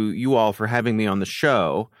to you all for having me on the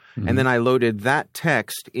show. And then I loaded that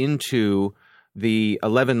text into the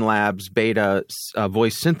 11 Labs beta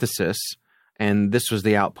voice synthesis, and this was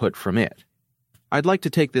the output from it. I'd like to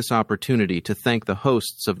take this opportunity to thank the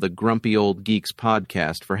hosts of the Grumpy Old Geeks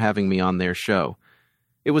podcast for having me on their show.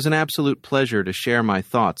 It was an absolute pleasure to share my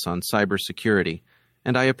thoughts on cybersecurity,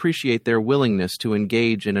 and I appreciate their willingness to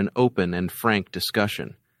engage in an open and frank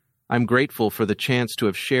discussion. I'm grateful for the chance to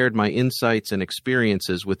have shared my insights and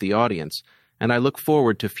experiences with the audience, and I look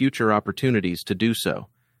forward to future opportunities to do so.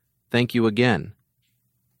 Thank you again.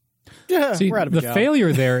 Yeah, See, we're out of the job.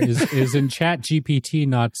 failure there is in ChatGPT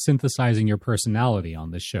not synthesizing your personality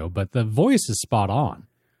on this show, but the voice is spot on.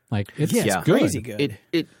 Like it's good. Crazy good.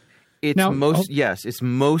 It's Now- it's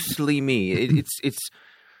mostly me. It's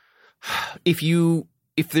if you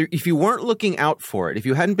weren't looking out for it, if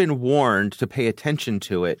you hadn't been warned to pay attention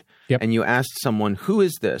to it, and you asked someone, "Who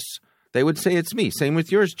is this?" they would say it's me. Same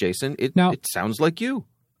with yours, Jason. It sounds like you.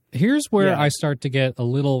 Here's where I start to get a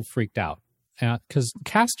little freaked out. Because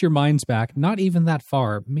cast your minds back, not even that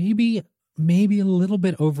far, maybe a little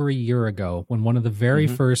bit over a year ago when one of the very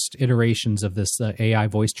first iterations of this AI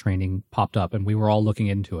voice training popped up and we were all looking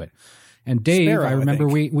into it. And Dave, Sparrow, I remember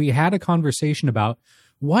I think. we had a conversation about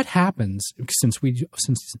what happens since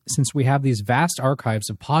we have these vast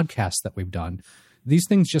archives of podcasts that we've done. These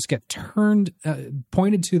things just get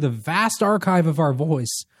pointed to the vast archive of our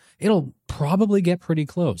voice. It'll probably get pretty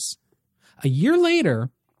close. A year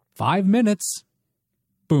later, 5 minutes,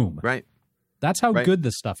 boom. Right. That's how good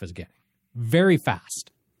this stuff is getting. Very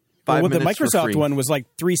fast. Well, the minutes for Microsoft free. one was like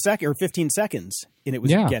 3 seconds or 15 seconds, and it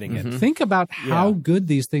was getting it. Think about how good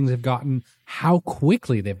these things have gotten, how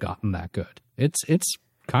quickly they've gotten that good. It's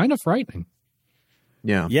kind of frightening.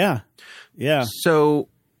 Yeah. So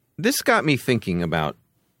this got me thinking about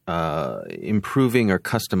improving or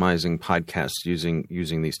customizing podcasts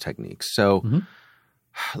using these techniques. So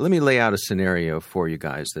let me lay out a scenario for you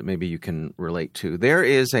guys that maybe you can relate to. There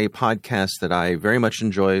is a podcast that I very much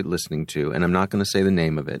enjoy listening to, and I'm not going to say the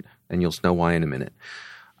name of it, and you'll know why in a minute.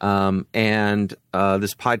 And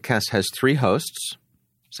this podcast has 3 hosts.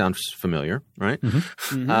 Sounds familiar, right?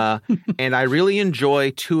 And I really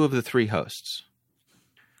enjoy 2 of the 3 hosts.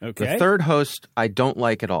 Okay. The third host I don't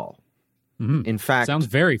like at all. In fact, sounds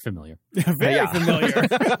very familiar. Very familiar.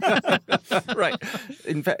 Right.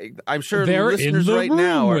 In fact, I'm sure They're listeners in the right room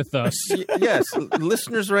now are, with us. Yes,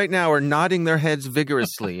 listeners right now are nodding their heads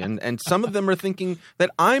vigorously, and some of them are thinking that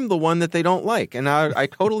I'm the one that they don't like, and I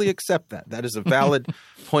totally accept that. That is a valid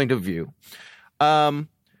point of view.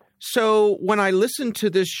 So when I listen to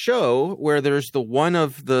this show where there's the one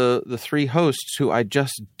of the three hosts who I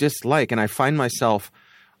just dislike, and I find myself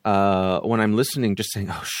when I'm listening just saying,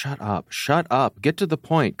 oh, shut up, get to the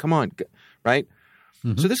point, come on, right?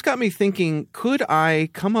 So this got me thinking, could I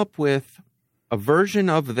come up with a version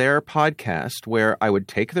of their podcast where I would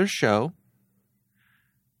take their show,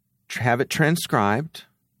 have it transcribed,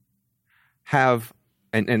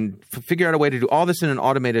 and figure out a way to do all this in an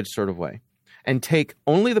automated sort of way, and take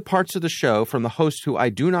only the parts of the show from the host who I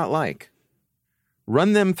do not like,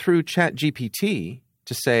 run them through ChatGPT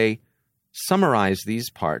to say, summarize these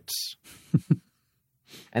parts,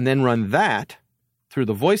 and then run that through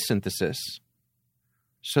the voice synthesis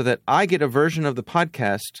so that I get a version of the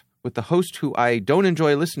podcast with the host who I don't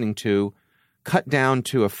enjoy listening to cut down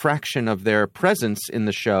to a fraction of their presence in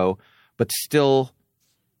the show, but still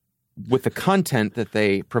with the content that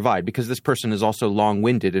they provide, because this person is also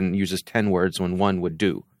long-winded and uses 10 words when one would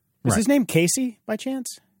do. Is his name Casey by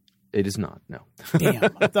chance? It is not, no.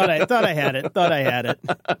 Damn, I thought I had it.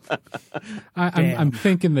 I'm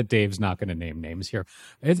thinking that Dave's not going to name names here.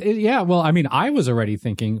 Yeah, well, I mean, I was already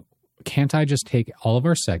thinking, can't I just take all of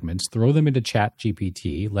our segments, throw them into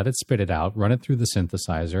ChatGPT, let it spit it out, run it through the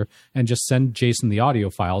synthesizer, and just send Jason the audio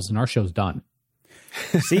files, and our show's done?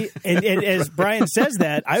 See, and as Brian says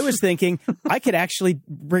that, I was thinking I could actually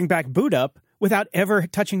bring back Boot Up without ever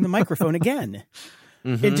touching the microphone again.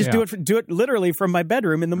 And just do it literally from my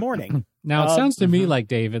bedroom in the morning. Now, it sounds to me like,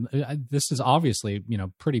 David, this is obviously,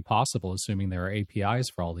 pretty possible, assuming there are APIs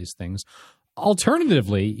for all these things.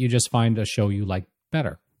 Alternatively, you just find a show you like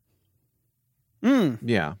better.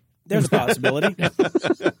 Yeah. There's a possibility.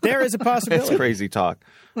 There is a possibility. That's crazy talk.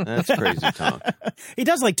 He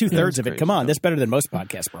does like 2/3 of it. Come on. That's better than most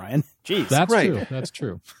podcasts, Brian. Jeez. That's right. True. That's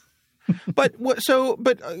true. But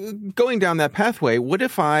going down that pathway, what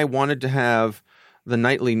if I wanted to have the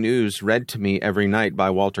nightly news read to me every night by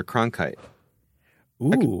Walter Cronkite?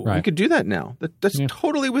 Ooh. We could do that now. That's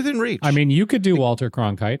totally within reach. I mean, you could do Walter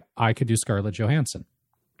Cronkite. I could do Scarlett Johansson.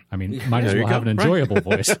 I mean, might as well have an enjoyable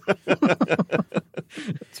voice.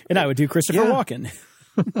 And I would do Christopher Walken.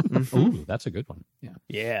 Ooh, that's a good one.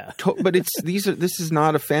 Yeah. But this is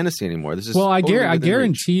not a fantasy anymore. This is I totally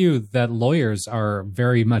guarantee you that lawyers are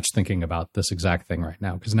very much thinking about this exact thing right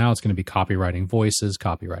now, because now it's going to be copywriting voices,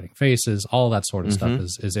 copywriting faces, all that sort of stuff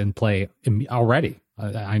is in play already.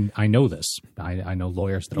 I know this. I know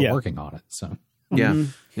lawyers that are working on it. So. Yeah.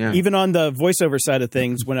 Even on the voiceover side of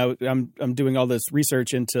things, when I'm doing all this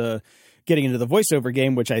research into getting into the voiceover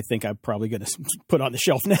game, which I think I'm probably going to put on the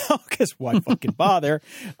shelf now because why fucking bother?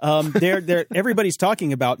 Everybody's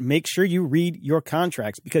talking about make sure you read your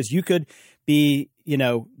contracts, because you could be,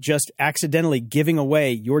 just accidentally giving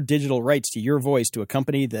away your digital rights to your voice to a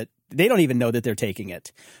company that they don't even know that they're taking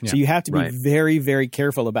it. Yeah. So you have to be very, very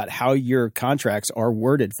careful about how your contracts are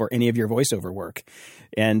worded for any of your voiceover work.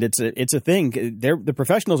 And it's a thing. The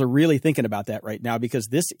professionals are really thinking about that right now, because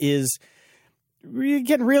this is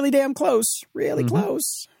getting really damn close, really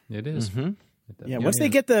close. It is. Once they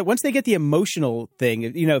get the emotional thing,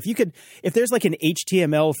 if there's like an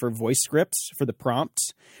HTML for voice scripts for the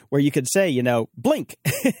prompts where you could say, blink,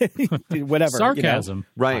 whatever, sarcasm,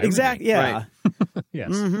 right? Exactly. Yeah. Right.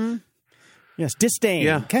 Yes. Yes. Disdain.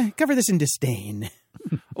 Yeah. Cover this in disdain.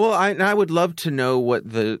 Well, I would love to know what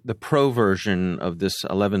the pro version of this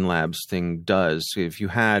 11 Labs thing does. If you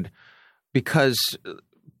had, because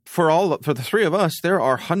for the three of us, there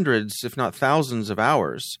are hundreds, if not thousands, of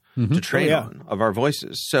hours to train on of our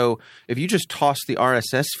voices. So if you just toss the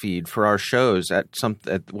RSS feed for our shows at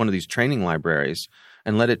one of these training libraries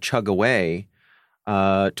and let it chug away,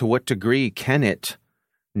 to what degree can it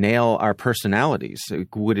nail our personalities?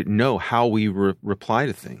 Would it know how we reply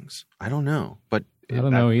to things? I don't know, but I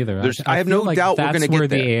don't know either. I have no doubt we're going to get there. That's where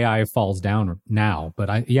the AI falls down now. But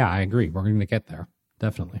I agree. We're going to get there.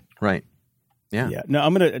 Definitely. Right. Yeah. Yeah. No,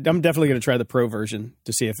 I'm definitely gonna try the pro version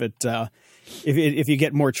to see if if you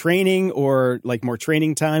get more training or like more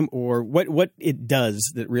training time, or what it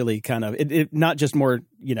does that really kind of it not just more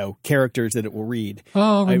characters that it will read.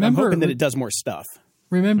 Oh, remember, I'm hoping that it does more stuff.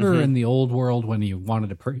 Remember in the old world when you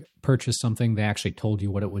wanted to purchase something, they actually told you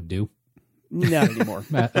what it would do? Not anymore.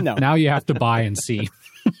 No. Now you have to buy and see.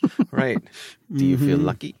 Right. Do you feel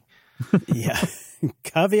lucky? Yeah.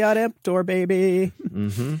 Caveat emptor, baby.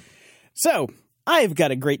 So I've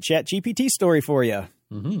got a great ChatGPT story for you.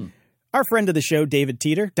 Our friend of the show, David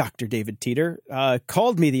Teeter, Dr. David Teeter,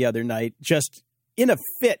 called me the other night just in a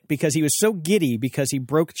fit because he was so giddy because he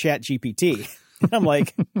broke ChatGPT. And I'm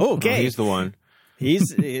like, okay. Oh, he's the one.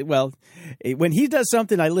 Well, when he does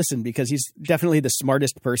something, I listen because he's definitely the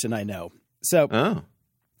smartest person I know. So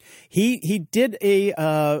He did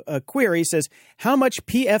a query, says, how much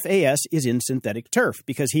PFAS is in synthetic turf?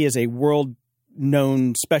 Because he is a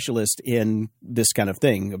world-known specialist in this kind of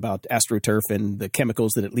thing about AstroTurf and the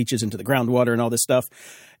chemicals that it leaches into the groundwater and all this stuff.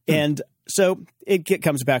 And so it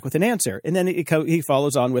comes back with an answer. And then he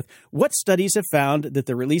follows on with, what studies have found that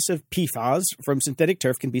the release of PFAS from synthetic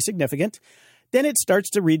turf can be significant? Then it starts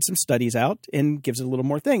to read some studies out and gives it a little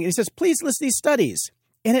more thing. And he says, please list these studies.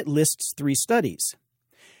 And it lists 3 studies.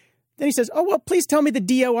 Then he says, oh, well, please tell me the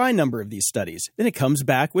DOI number of these studies. Then it comes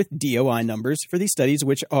back with DOI numbers for these studies,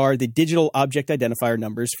 which are the digital object identifier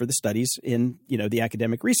numbers for the studies in, the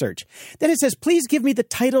academic research. Then it says, please give me the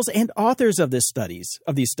titles and authors of these studies.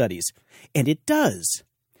 And it does.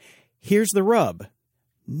 Here's the rub.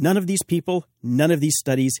 None of these people, none of these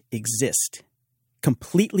studies exist.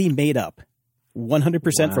 Completely made up.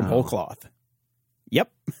 100% from whole cloth. Yep.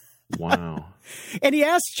 Wow. And he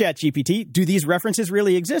asked ChatGPT, do these references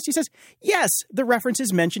really exist? He says, yes, the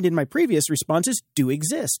references mentioned in my previous responses do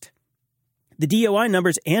exist. The DOI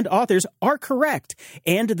numbers and authors are correct,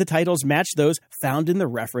 and the titles match those found in the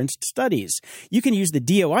referenced studies. You can use the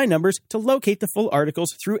DOI numbers to locate the full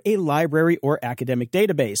articles through a library or academic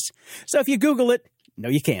database. So if you Google it, no,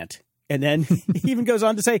 you can't. And then he even goes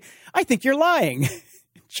on to say, I think you're lying.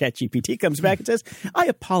 ChatGPT comes back and says, I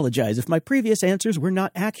apologize if my previous answers were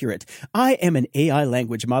not accurate. I am an AI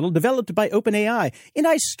language model developed by OpenAI, and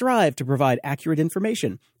I strive to provide accurate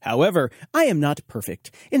information. However, I am not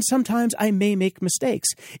perfect, and sometimes I may make mistakes.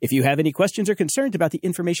 If you have any questions or concerns about the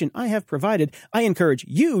information I have provided, I encourage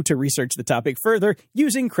you to research the topic further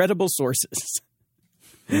using credible sources.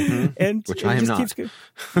 Mm-hmm. And which I am not.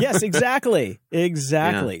 Yes, exactly.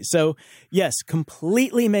 Exactly. Yeah. So, yes,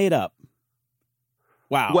 completely made up.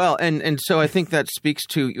 Wow. Well, and so I think that speaks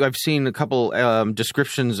to, I've seen a couple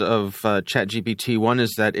descriptions of ChatGPT. One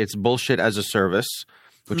is that it's bullshit as a service,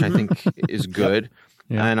 which I think is good.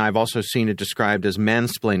 Yeah. And I've also seen it described as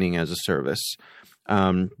mansplaining as a service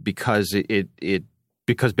because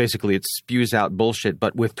because basically it spews out bullshit,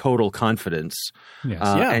 but with total confidence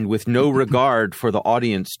and with no regard for the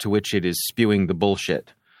audience to which it is spewing the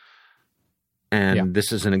bullshit. And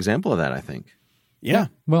this is an example of that, I think. Yeah.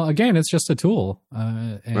 Well, again, it's just a tool,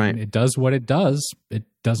 and it does what it does. It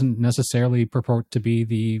doesn't necessarily purport to be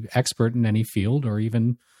the expert in any field or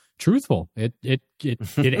even truthful. It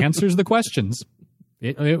answers the questions.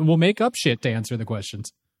 It will make up shit to answer the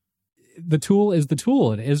questions. The tool is the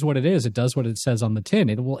tool. It is what it is. It does what it says on the tin.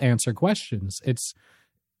 It will answer questions.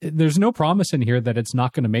 There's no promise in here that it's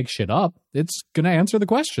not going to make shit up. It's going to answer the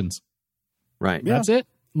questions. Right. That's it.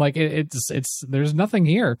 Like it's there's nothing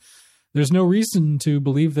here. There's no reason to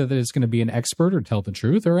believe that it's going to be an expert or tell the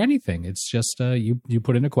truth or anything. It's just you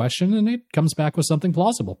put in a question and it comes back with something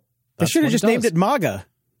plausible. They should have just named it MAGA.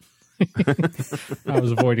 I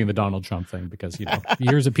was avoiding the Donald Trump thing because,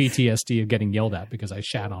 years of PTSD of getting yelled at because I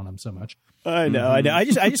shat on him so much. I know. I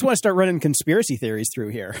just want to start running conspiracy theories through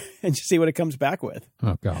here and just see what it comes back with.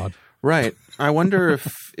 Oh, God. Right. I wonder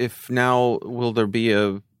if now will there be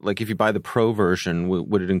if you buy the pro version,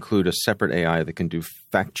 would it include a separate AI that can do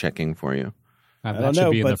fact checking for you? That should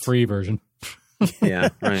be in the free version. Yeah,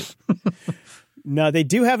 right. No, they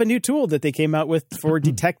do have a new tool that they came out with for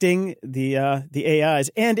detecting the AIs,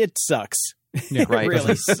 and it sucks. Yeah, right. It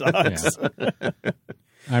really sucks. Yeah.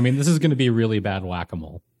 I mean, this is going to be really bad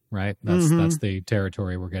whack-a-mole, right? That's the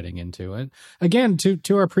territory we're getting into. And again,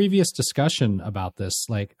 to our previous discussion about this,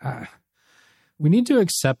 we need to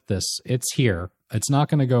accept this. It's here. It's not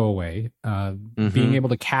going to go away. Being able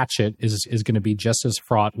to catch it is going to be just as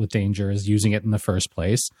fraught with danger as using it in the first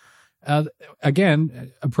place.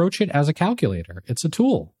 Again, approach it as a calculator. It's a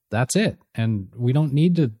tool. That's it. And we don't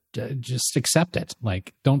need to just accept it.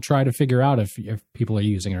 Don't try to figure out if people are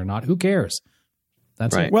using it or not. Who cares?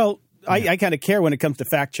 That's right. Well, I kind of care when it comes to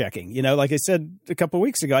fact checking. Like I said a couple of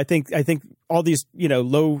weeks ago, I think all these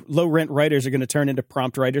low rent writers are going to turn into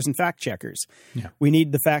prompt writers and fact checkers. Yeah. We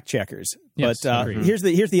need the fact checkers. Yes, but here's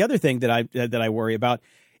the other thing that I worry about.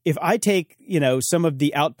 If I take some of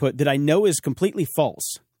the output that I know is completely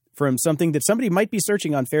false from something that somebody might be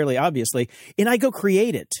searching on fairly obviously, and I go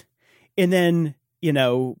create it, and then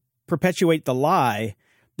perpetuate the lie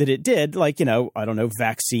that it did, I don't know,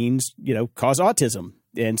 vaccines cause autism,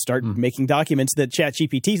 and start making documents that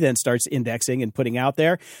ChatGPT then starts indexing and putting out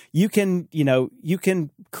there, you can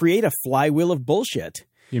create a flywheel of bullshit.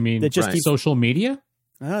 You mean that just social media?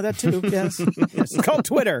 Oh, that too. Yes. Yes. It's called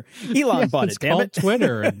Twitter. Elon bought it. Damn it. It's called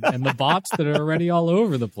Twitter and the bots that are already all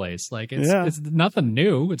over the place. It's nothing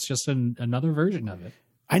new. It's just another version of it.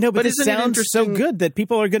 I know, but it sounds so good that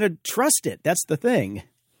people are going to trust it. That's the thing.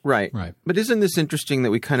 Right. But isn't this interesting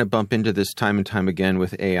that we kind of bump into this time and time again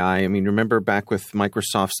with AI? I mean, remember back with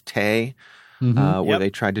Microsoft's Tay, where they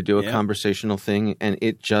tried to do a conversational thing, and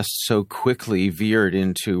it just so quickly veered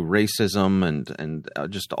into racism and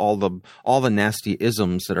just all the nasty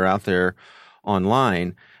isms that are out there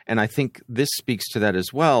online. And I think this speaks to that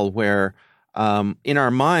as well, where in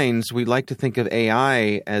our minds, we like to think of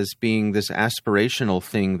AI as being this aspirational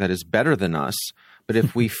thing that is better than us. But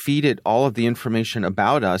if we feed it all of the information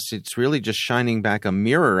about us, it's really just shining back a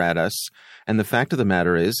mirror at us. And the fact of the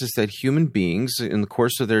matter is that human beings in the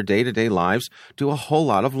course of their day-to-day lives do a whole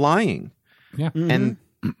lot of lying. Yeah. And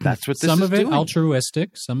that's what this some is of it doing.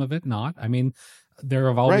 Altruistic, some of it not. I mean, there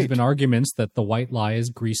have always been arguments that the white lie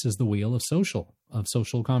greases the wheel of social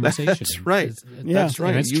conversation. That's right. That's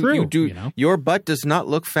right. It's true. Your butt does not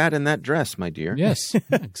look fat in that dress, my dear. Yes,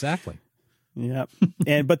 exactly. Yeah.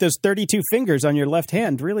 But those 32 fingers on your left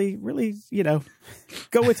hand really,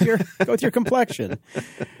 go with your complexion.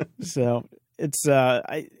 So it's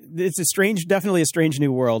definitely a strange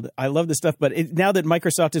new world. I love this stuff, but now that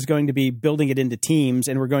Microsoft is going to be building it into Teams,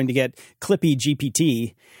 and we're going to get Clippy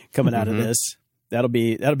GPT coming out of this, that'll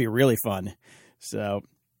be really fun. So.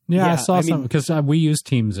 Yeah, I saw some because we use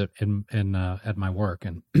Teams at my work,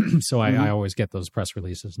 and so I always get those press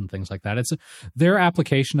releases and things like that. It's their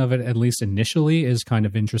application of it, at least initially, is kind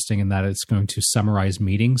of interesting in that it's going to summarize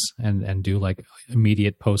meetings and do like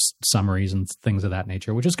immediate post summaries and things of that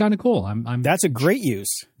nature, which is kind of cool. That's a great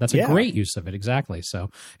use. That's a great use of it, exactly. So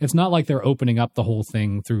it's not like they're opening up the whole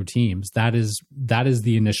thing through Teams. That is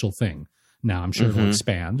the initial thing. Now, I'm sure it'll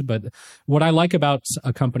expand, but what I like about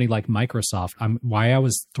a company like Microsoft, why I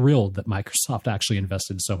was thrilled that Microsoft actually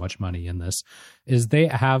invested so much money in this, is they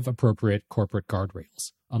have appropriate corporate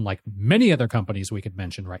guardrails, unlike many other companies we could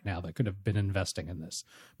mention right now that could have been investing in this.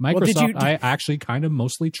 Microsoft, I actually kind of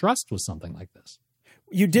mostly trust with something like this.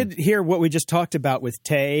 You did hear what we just talked about with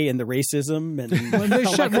Tay and the racism, and they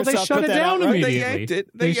shut it down immediately.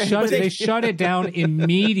 They shut it down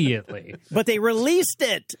immediately. But they released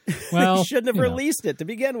it. Well, they shouldn't have released it to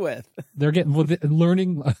begin with. They're getting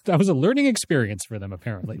learning. That was a learning experience for them,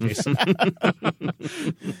 apparently, Jason.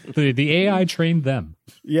 the AI trained them.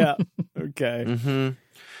 Yeah. Okay. Mm-hmm.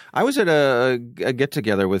 I was at a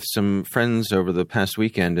get-together with some friends over the past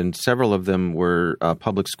weekend, and several of them were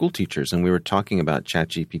public school teachers, and we were talking about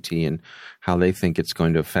ChatGPT and how they think it's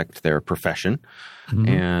going to affect their profession.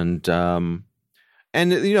 And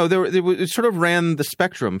it sort of ran the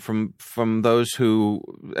spectrum from those who,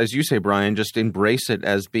 as you say, Brian, just embrace it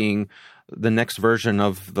as being the next version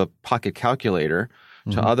of the pocket calculator,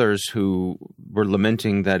 to others who were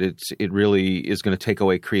lamenting that it really is going to take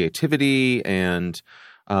away creativity and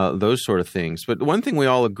those sort of things. But one thing we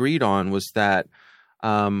all agreed on was that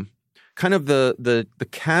kind of the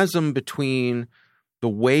chasm between the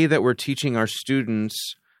way that we're teaching our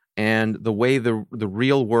students and the way the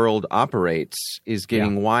real world operates is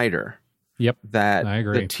getting wider. Yep, that I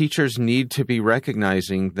agree. The teachers need to be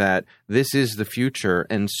recognizing that this is the future.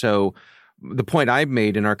 And so the point I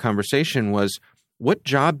made in our conversation was, what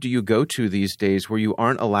job do you go to these days where you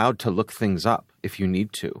aren't allowed to look things up if you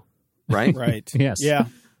need to? Right? Right. Yes. Yeah.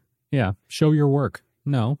 Yeah. Show your work.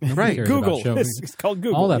 No. Right. Google. It's called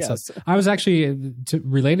Google. All that stuff. I was actually,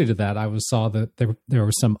 related to that, saw that there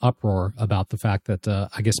was some uproar about the fact that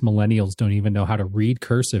I guess millennials don't even know how to read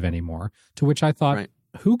cursive anymore, to which I thought,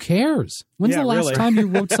 who cares? When's the last time you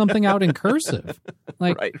wrote something out in cursive?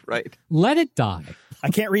 Like, right. Let it die. I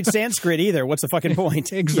can't read Sanskrit either. What's the fucking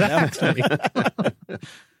point? Exactly.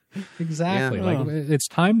 Exactly. Yeah. Like, it's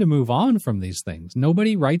time to move on from these things.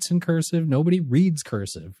 Nobody writes in cursive. Nobody reads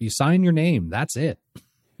cursive. You sign your name. That's it.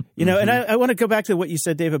 And I want to go back to what you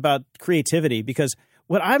said, Dave, about creativity, because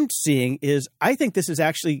what I'm seeing is I think this is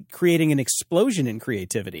actually creating an explosion in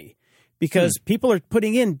creativity, because people are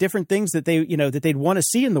putting in different things that they'd want to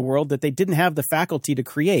see in the world that they didn't have the faculty to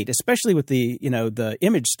create, especially with the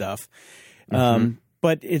image stuff.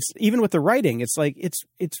 But it's even with the writing, it's like it's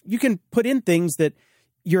you can put in things that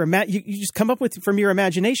you just come up with from your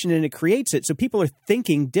imagination, and it creates it. So people are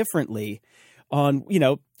thinking differently on,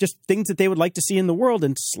 just things that they would like to see in the world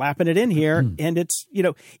and slapping it in here. And it's,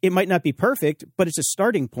 it might not be perfect, but it's a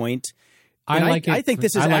starting point. And I think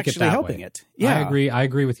this is actually helping it. Yeah, I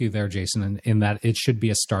agree with you there, Jason, in that it should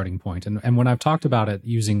be a starting point. And when I've talked about it,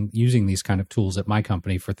 using these kind of tools at my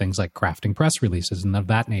company for things like crafting press releases and of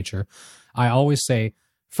that nature, I always say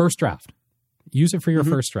first draft. Use it for your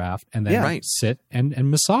first draft, and then sit and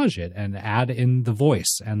massage it and add in the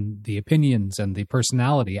voice and the opinions and the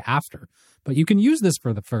personality after. But you can use this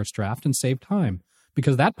for the first draft and save time,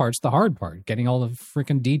 because that part's the hard part, getting all the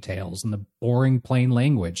freaking details and the boring plain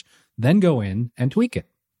language. Then go in and tweak it.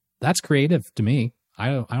 that's creative to me. I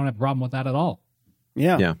don't have a problem with that at all.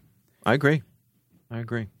 Yeah. Yeah, I agree. All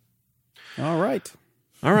right.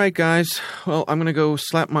 All right, guys. Well, I'm going to go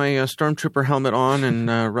slap my Stormtrooper helmet on and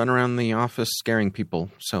run around the office scaring people.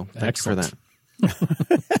 So thanks for that.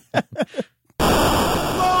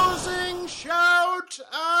 Closing shout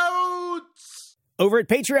outs. Over at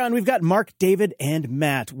Patreon, we've got Mark, David, and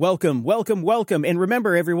Matt. Welcome. And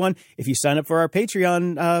remember, everyone, if you sign up for our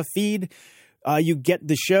Patreon feed, you get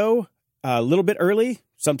the show a little bit early,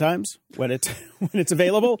 sometimes when it's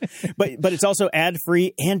available, but it's also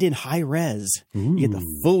ad-free and in high res. You get the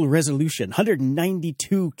full resolution,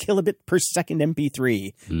 192 kilobit per second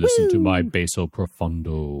MP3. Listen to my basso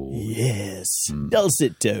profundo. Yes,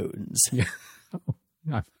 dulcet tones. Yeah.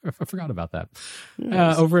 I forgot about that.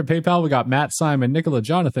 Yes. Over at PayPal, we got Matt, Simon, Nicola,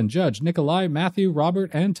 Jonathan, Judge, Nikolai, Matthew, Robert,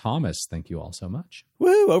 and Thomas. Thank you all so much.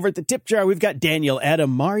 Woo! Over at the tip jar, we've got Daniel, Adam,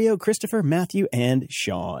 Mario, Christopher, Matthew, and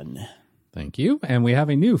Sean. Thank you. And we have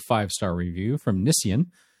a new 5-star review from Nisian.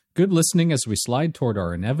 Good listening as we slide toward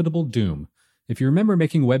our inevitable doom. If you remember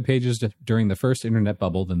making web pages during the first internet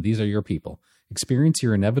bubble, then these are your people. Experience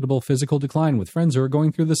your inevitable physical decline with friends who are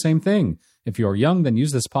going through the same thing. If you are young, then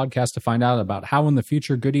use this podcast to find out about how in the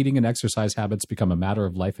future good eating and exercise habits become a matter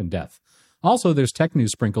of life and death. Also, there's tech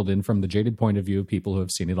news sprinkled in from the jaded point of view of people who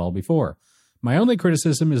have seen it all before. My only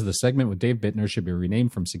criticism is the segment with Dave Bittner should be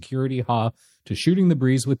renamed from Security Ha to Shooting the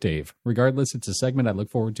Breeze with Dave. Regardless, it's a segment I look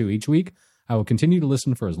forward to each week. I will continue to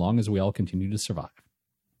listen for as long as we all continue to survive.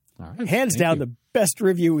 All right, hands down, the best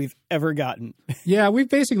review we've ever gotten. Yeah, we've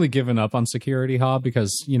basically given up on Security Ha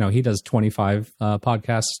because, he does 25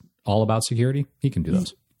 podcasts all about security. He can do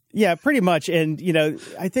those. Yeah, pretty much. And,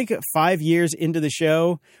 I think 5 years into the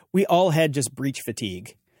show, we all had just breach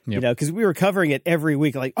fatigue. Yep. Because we were covering it every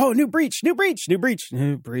week, like, oh, new breach. Oh,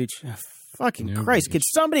 fucking new Christ. Breach. Could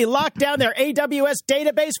somebody lock down their AWS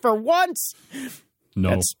database for once? No.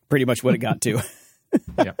 That's pretty much what it got to.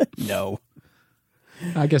 Yep. No.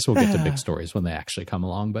 I guess we'll get to big stories when they actually come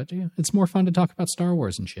along, but it's more fun to talk about Star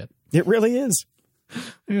Wars and shit. It really is.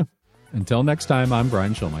 Yeah. Until next time, I'm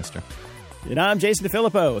Brian Schulmeister. And I'm Jason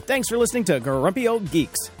DeFilippo. Thanks for listening to Grumpy Old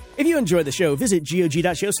Geeks. If you enjoyed the show, visit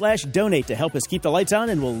GOG.show/donate to help us keep the lights on,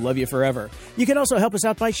 and we'll love you forever. You can also help us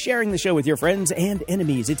out by sharing the show with your friends and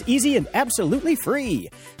enemies. It's easy and absolutely free.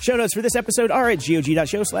 Show notes for this episode are at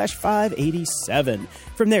GOG.show/587.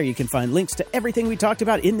 From there, you can find links to everything we talked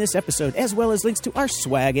about in this episode, as well as links to our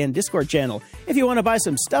swag and Discord channel, if you want to buy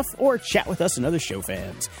some stuff or chat with us and other show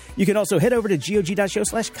fans. You can also head over to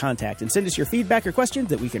GOG.show/contact and send us your feedback or questions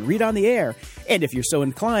that we can read on the air. And if you're so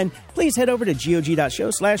inclined, please head over to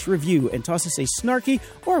GOG.show/review and toss us a snarky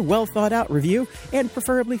or well-thought-out review, and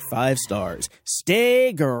preferably 5 stars.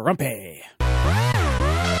 Stay grumpy.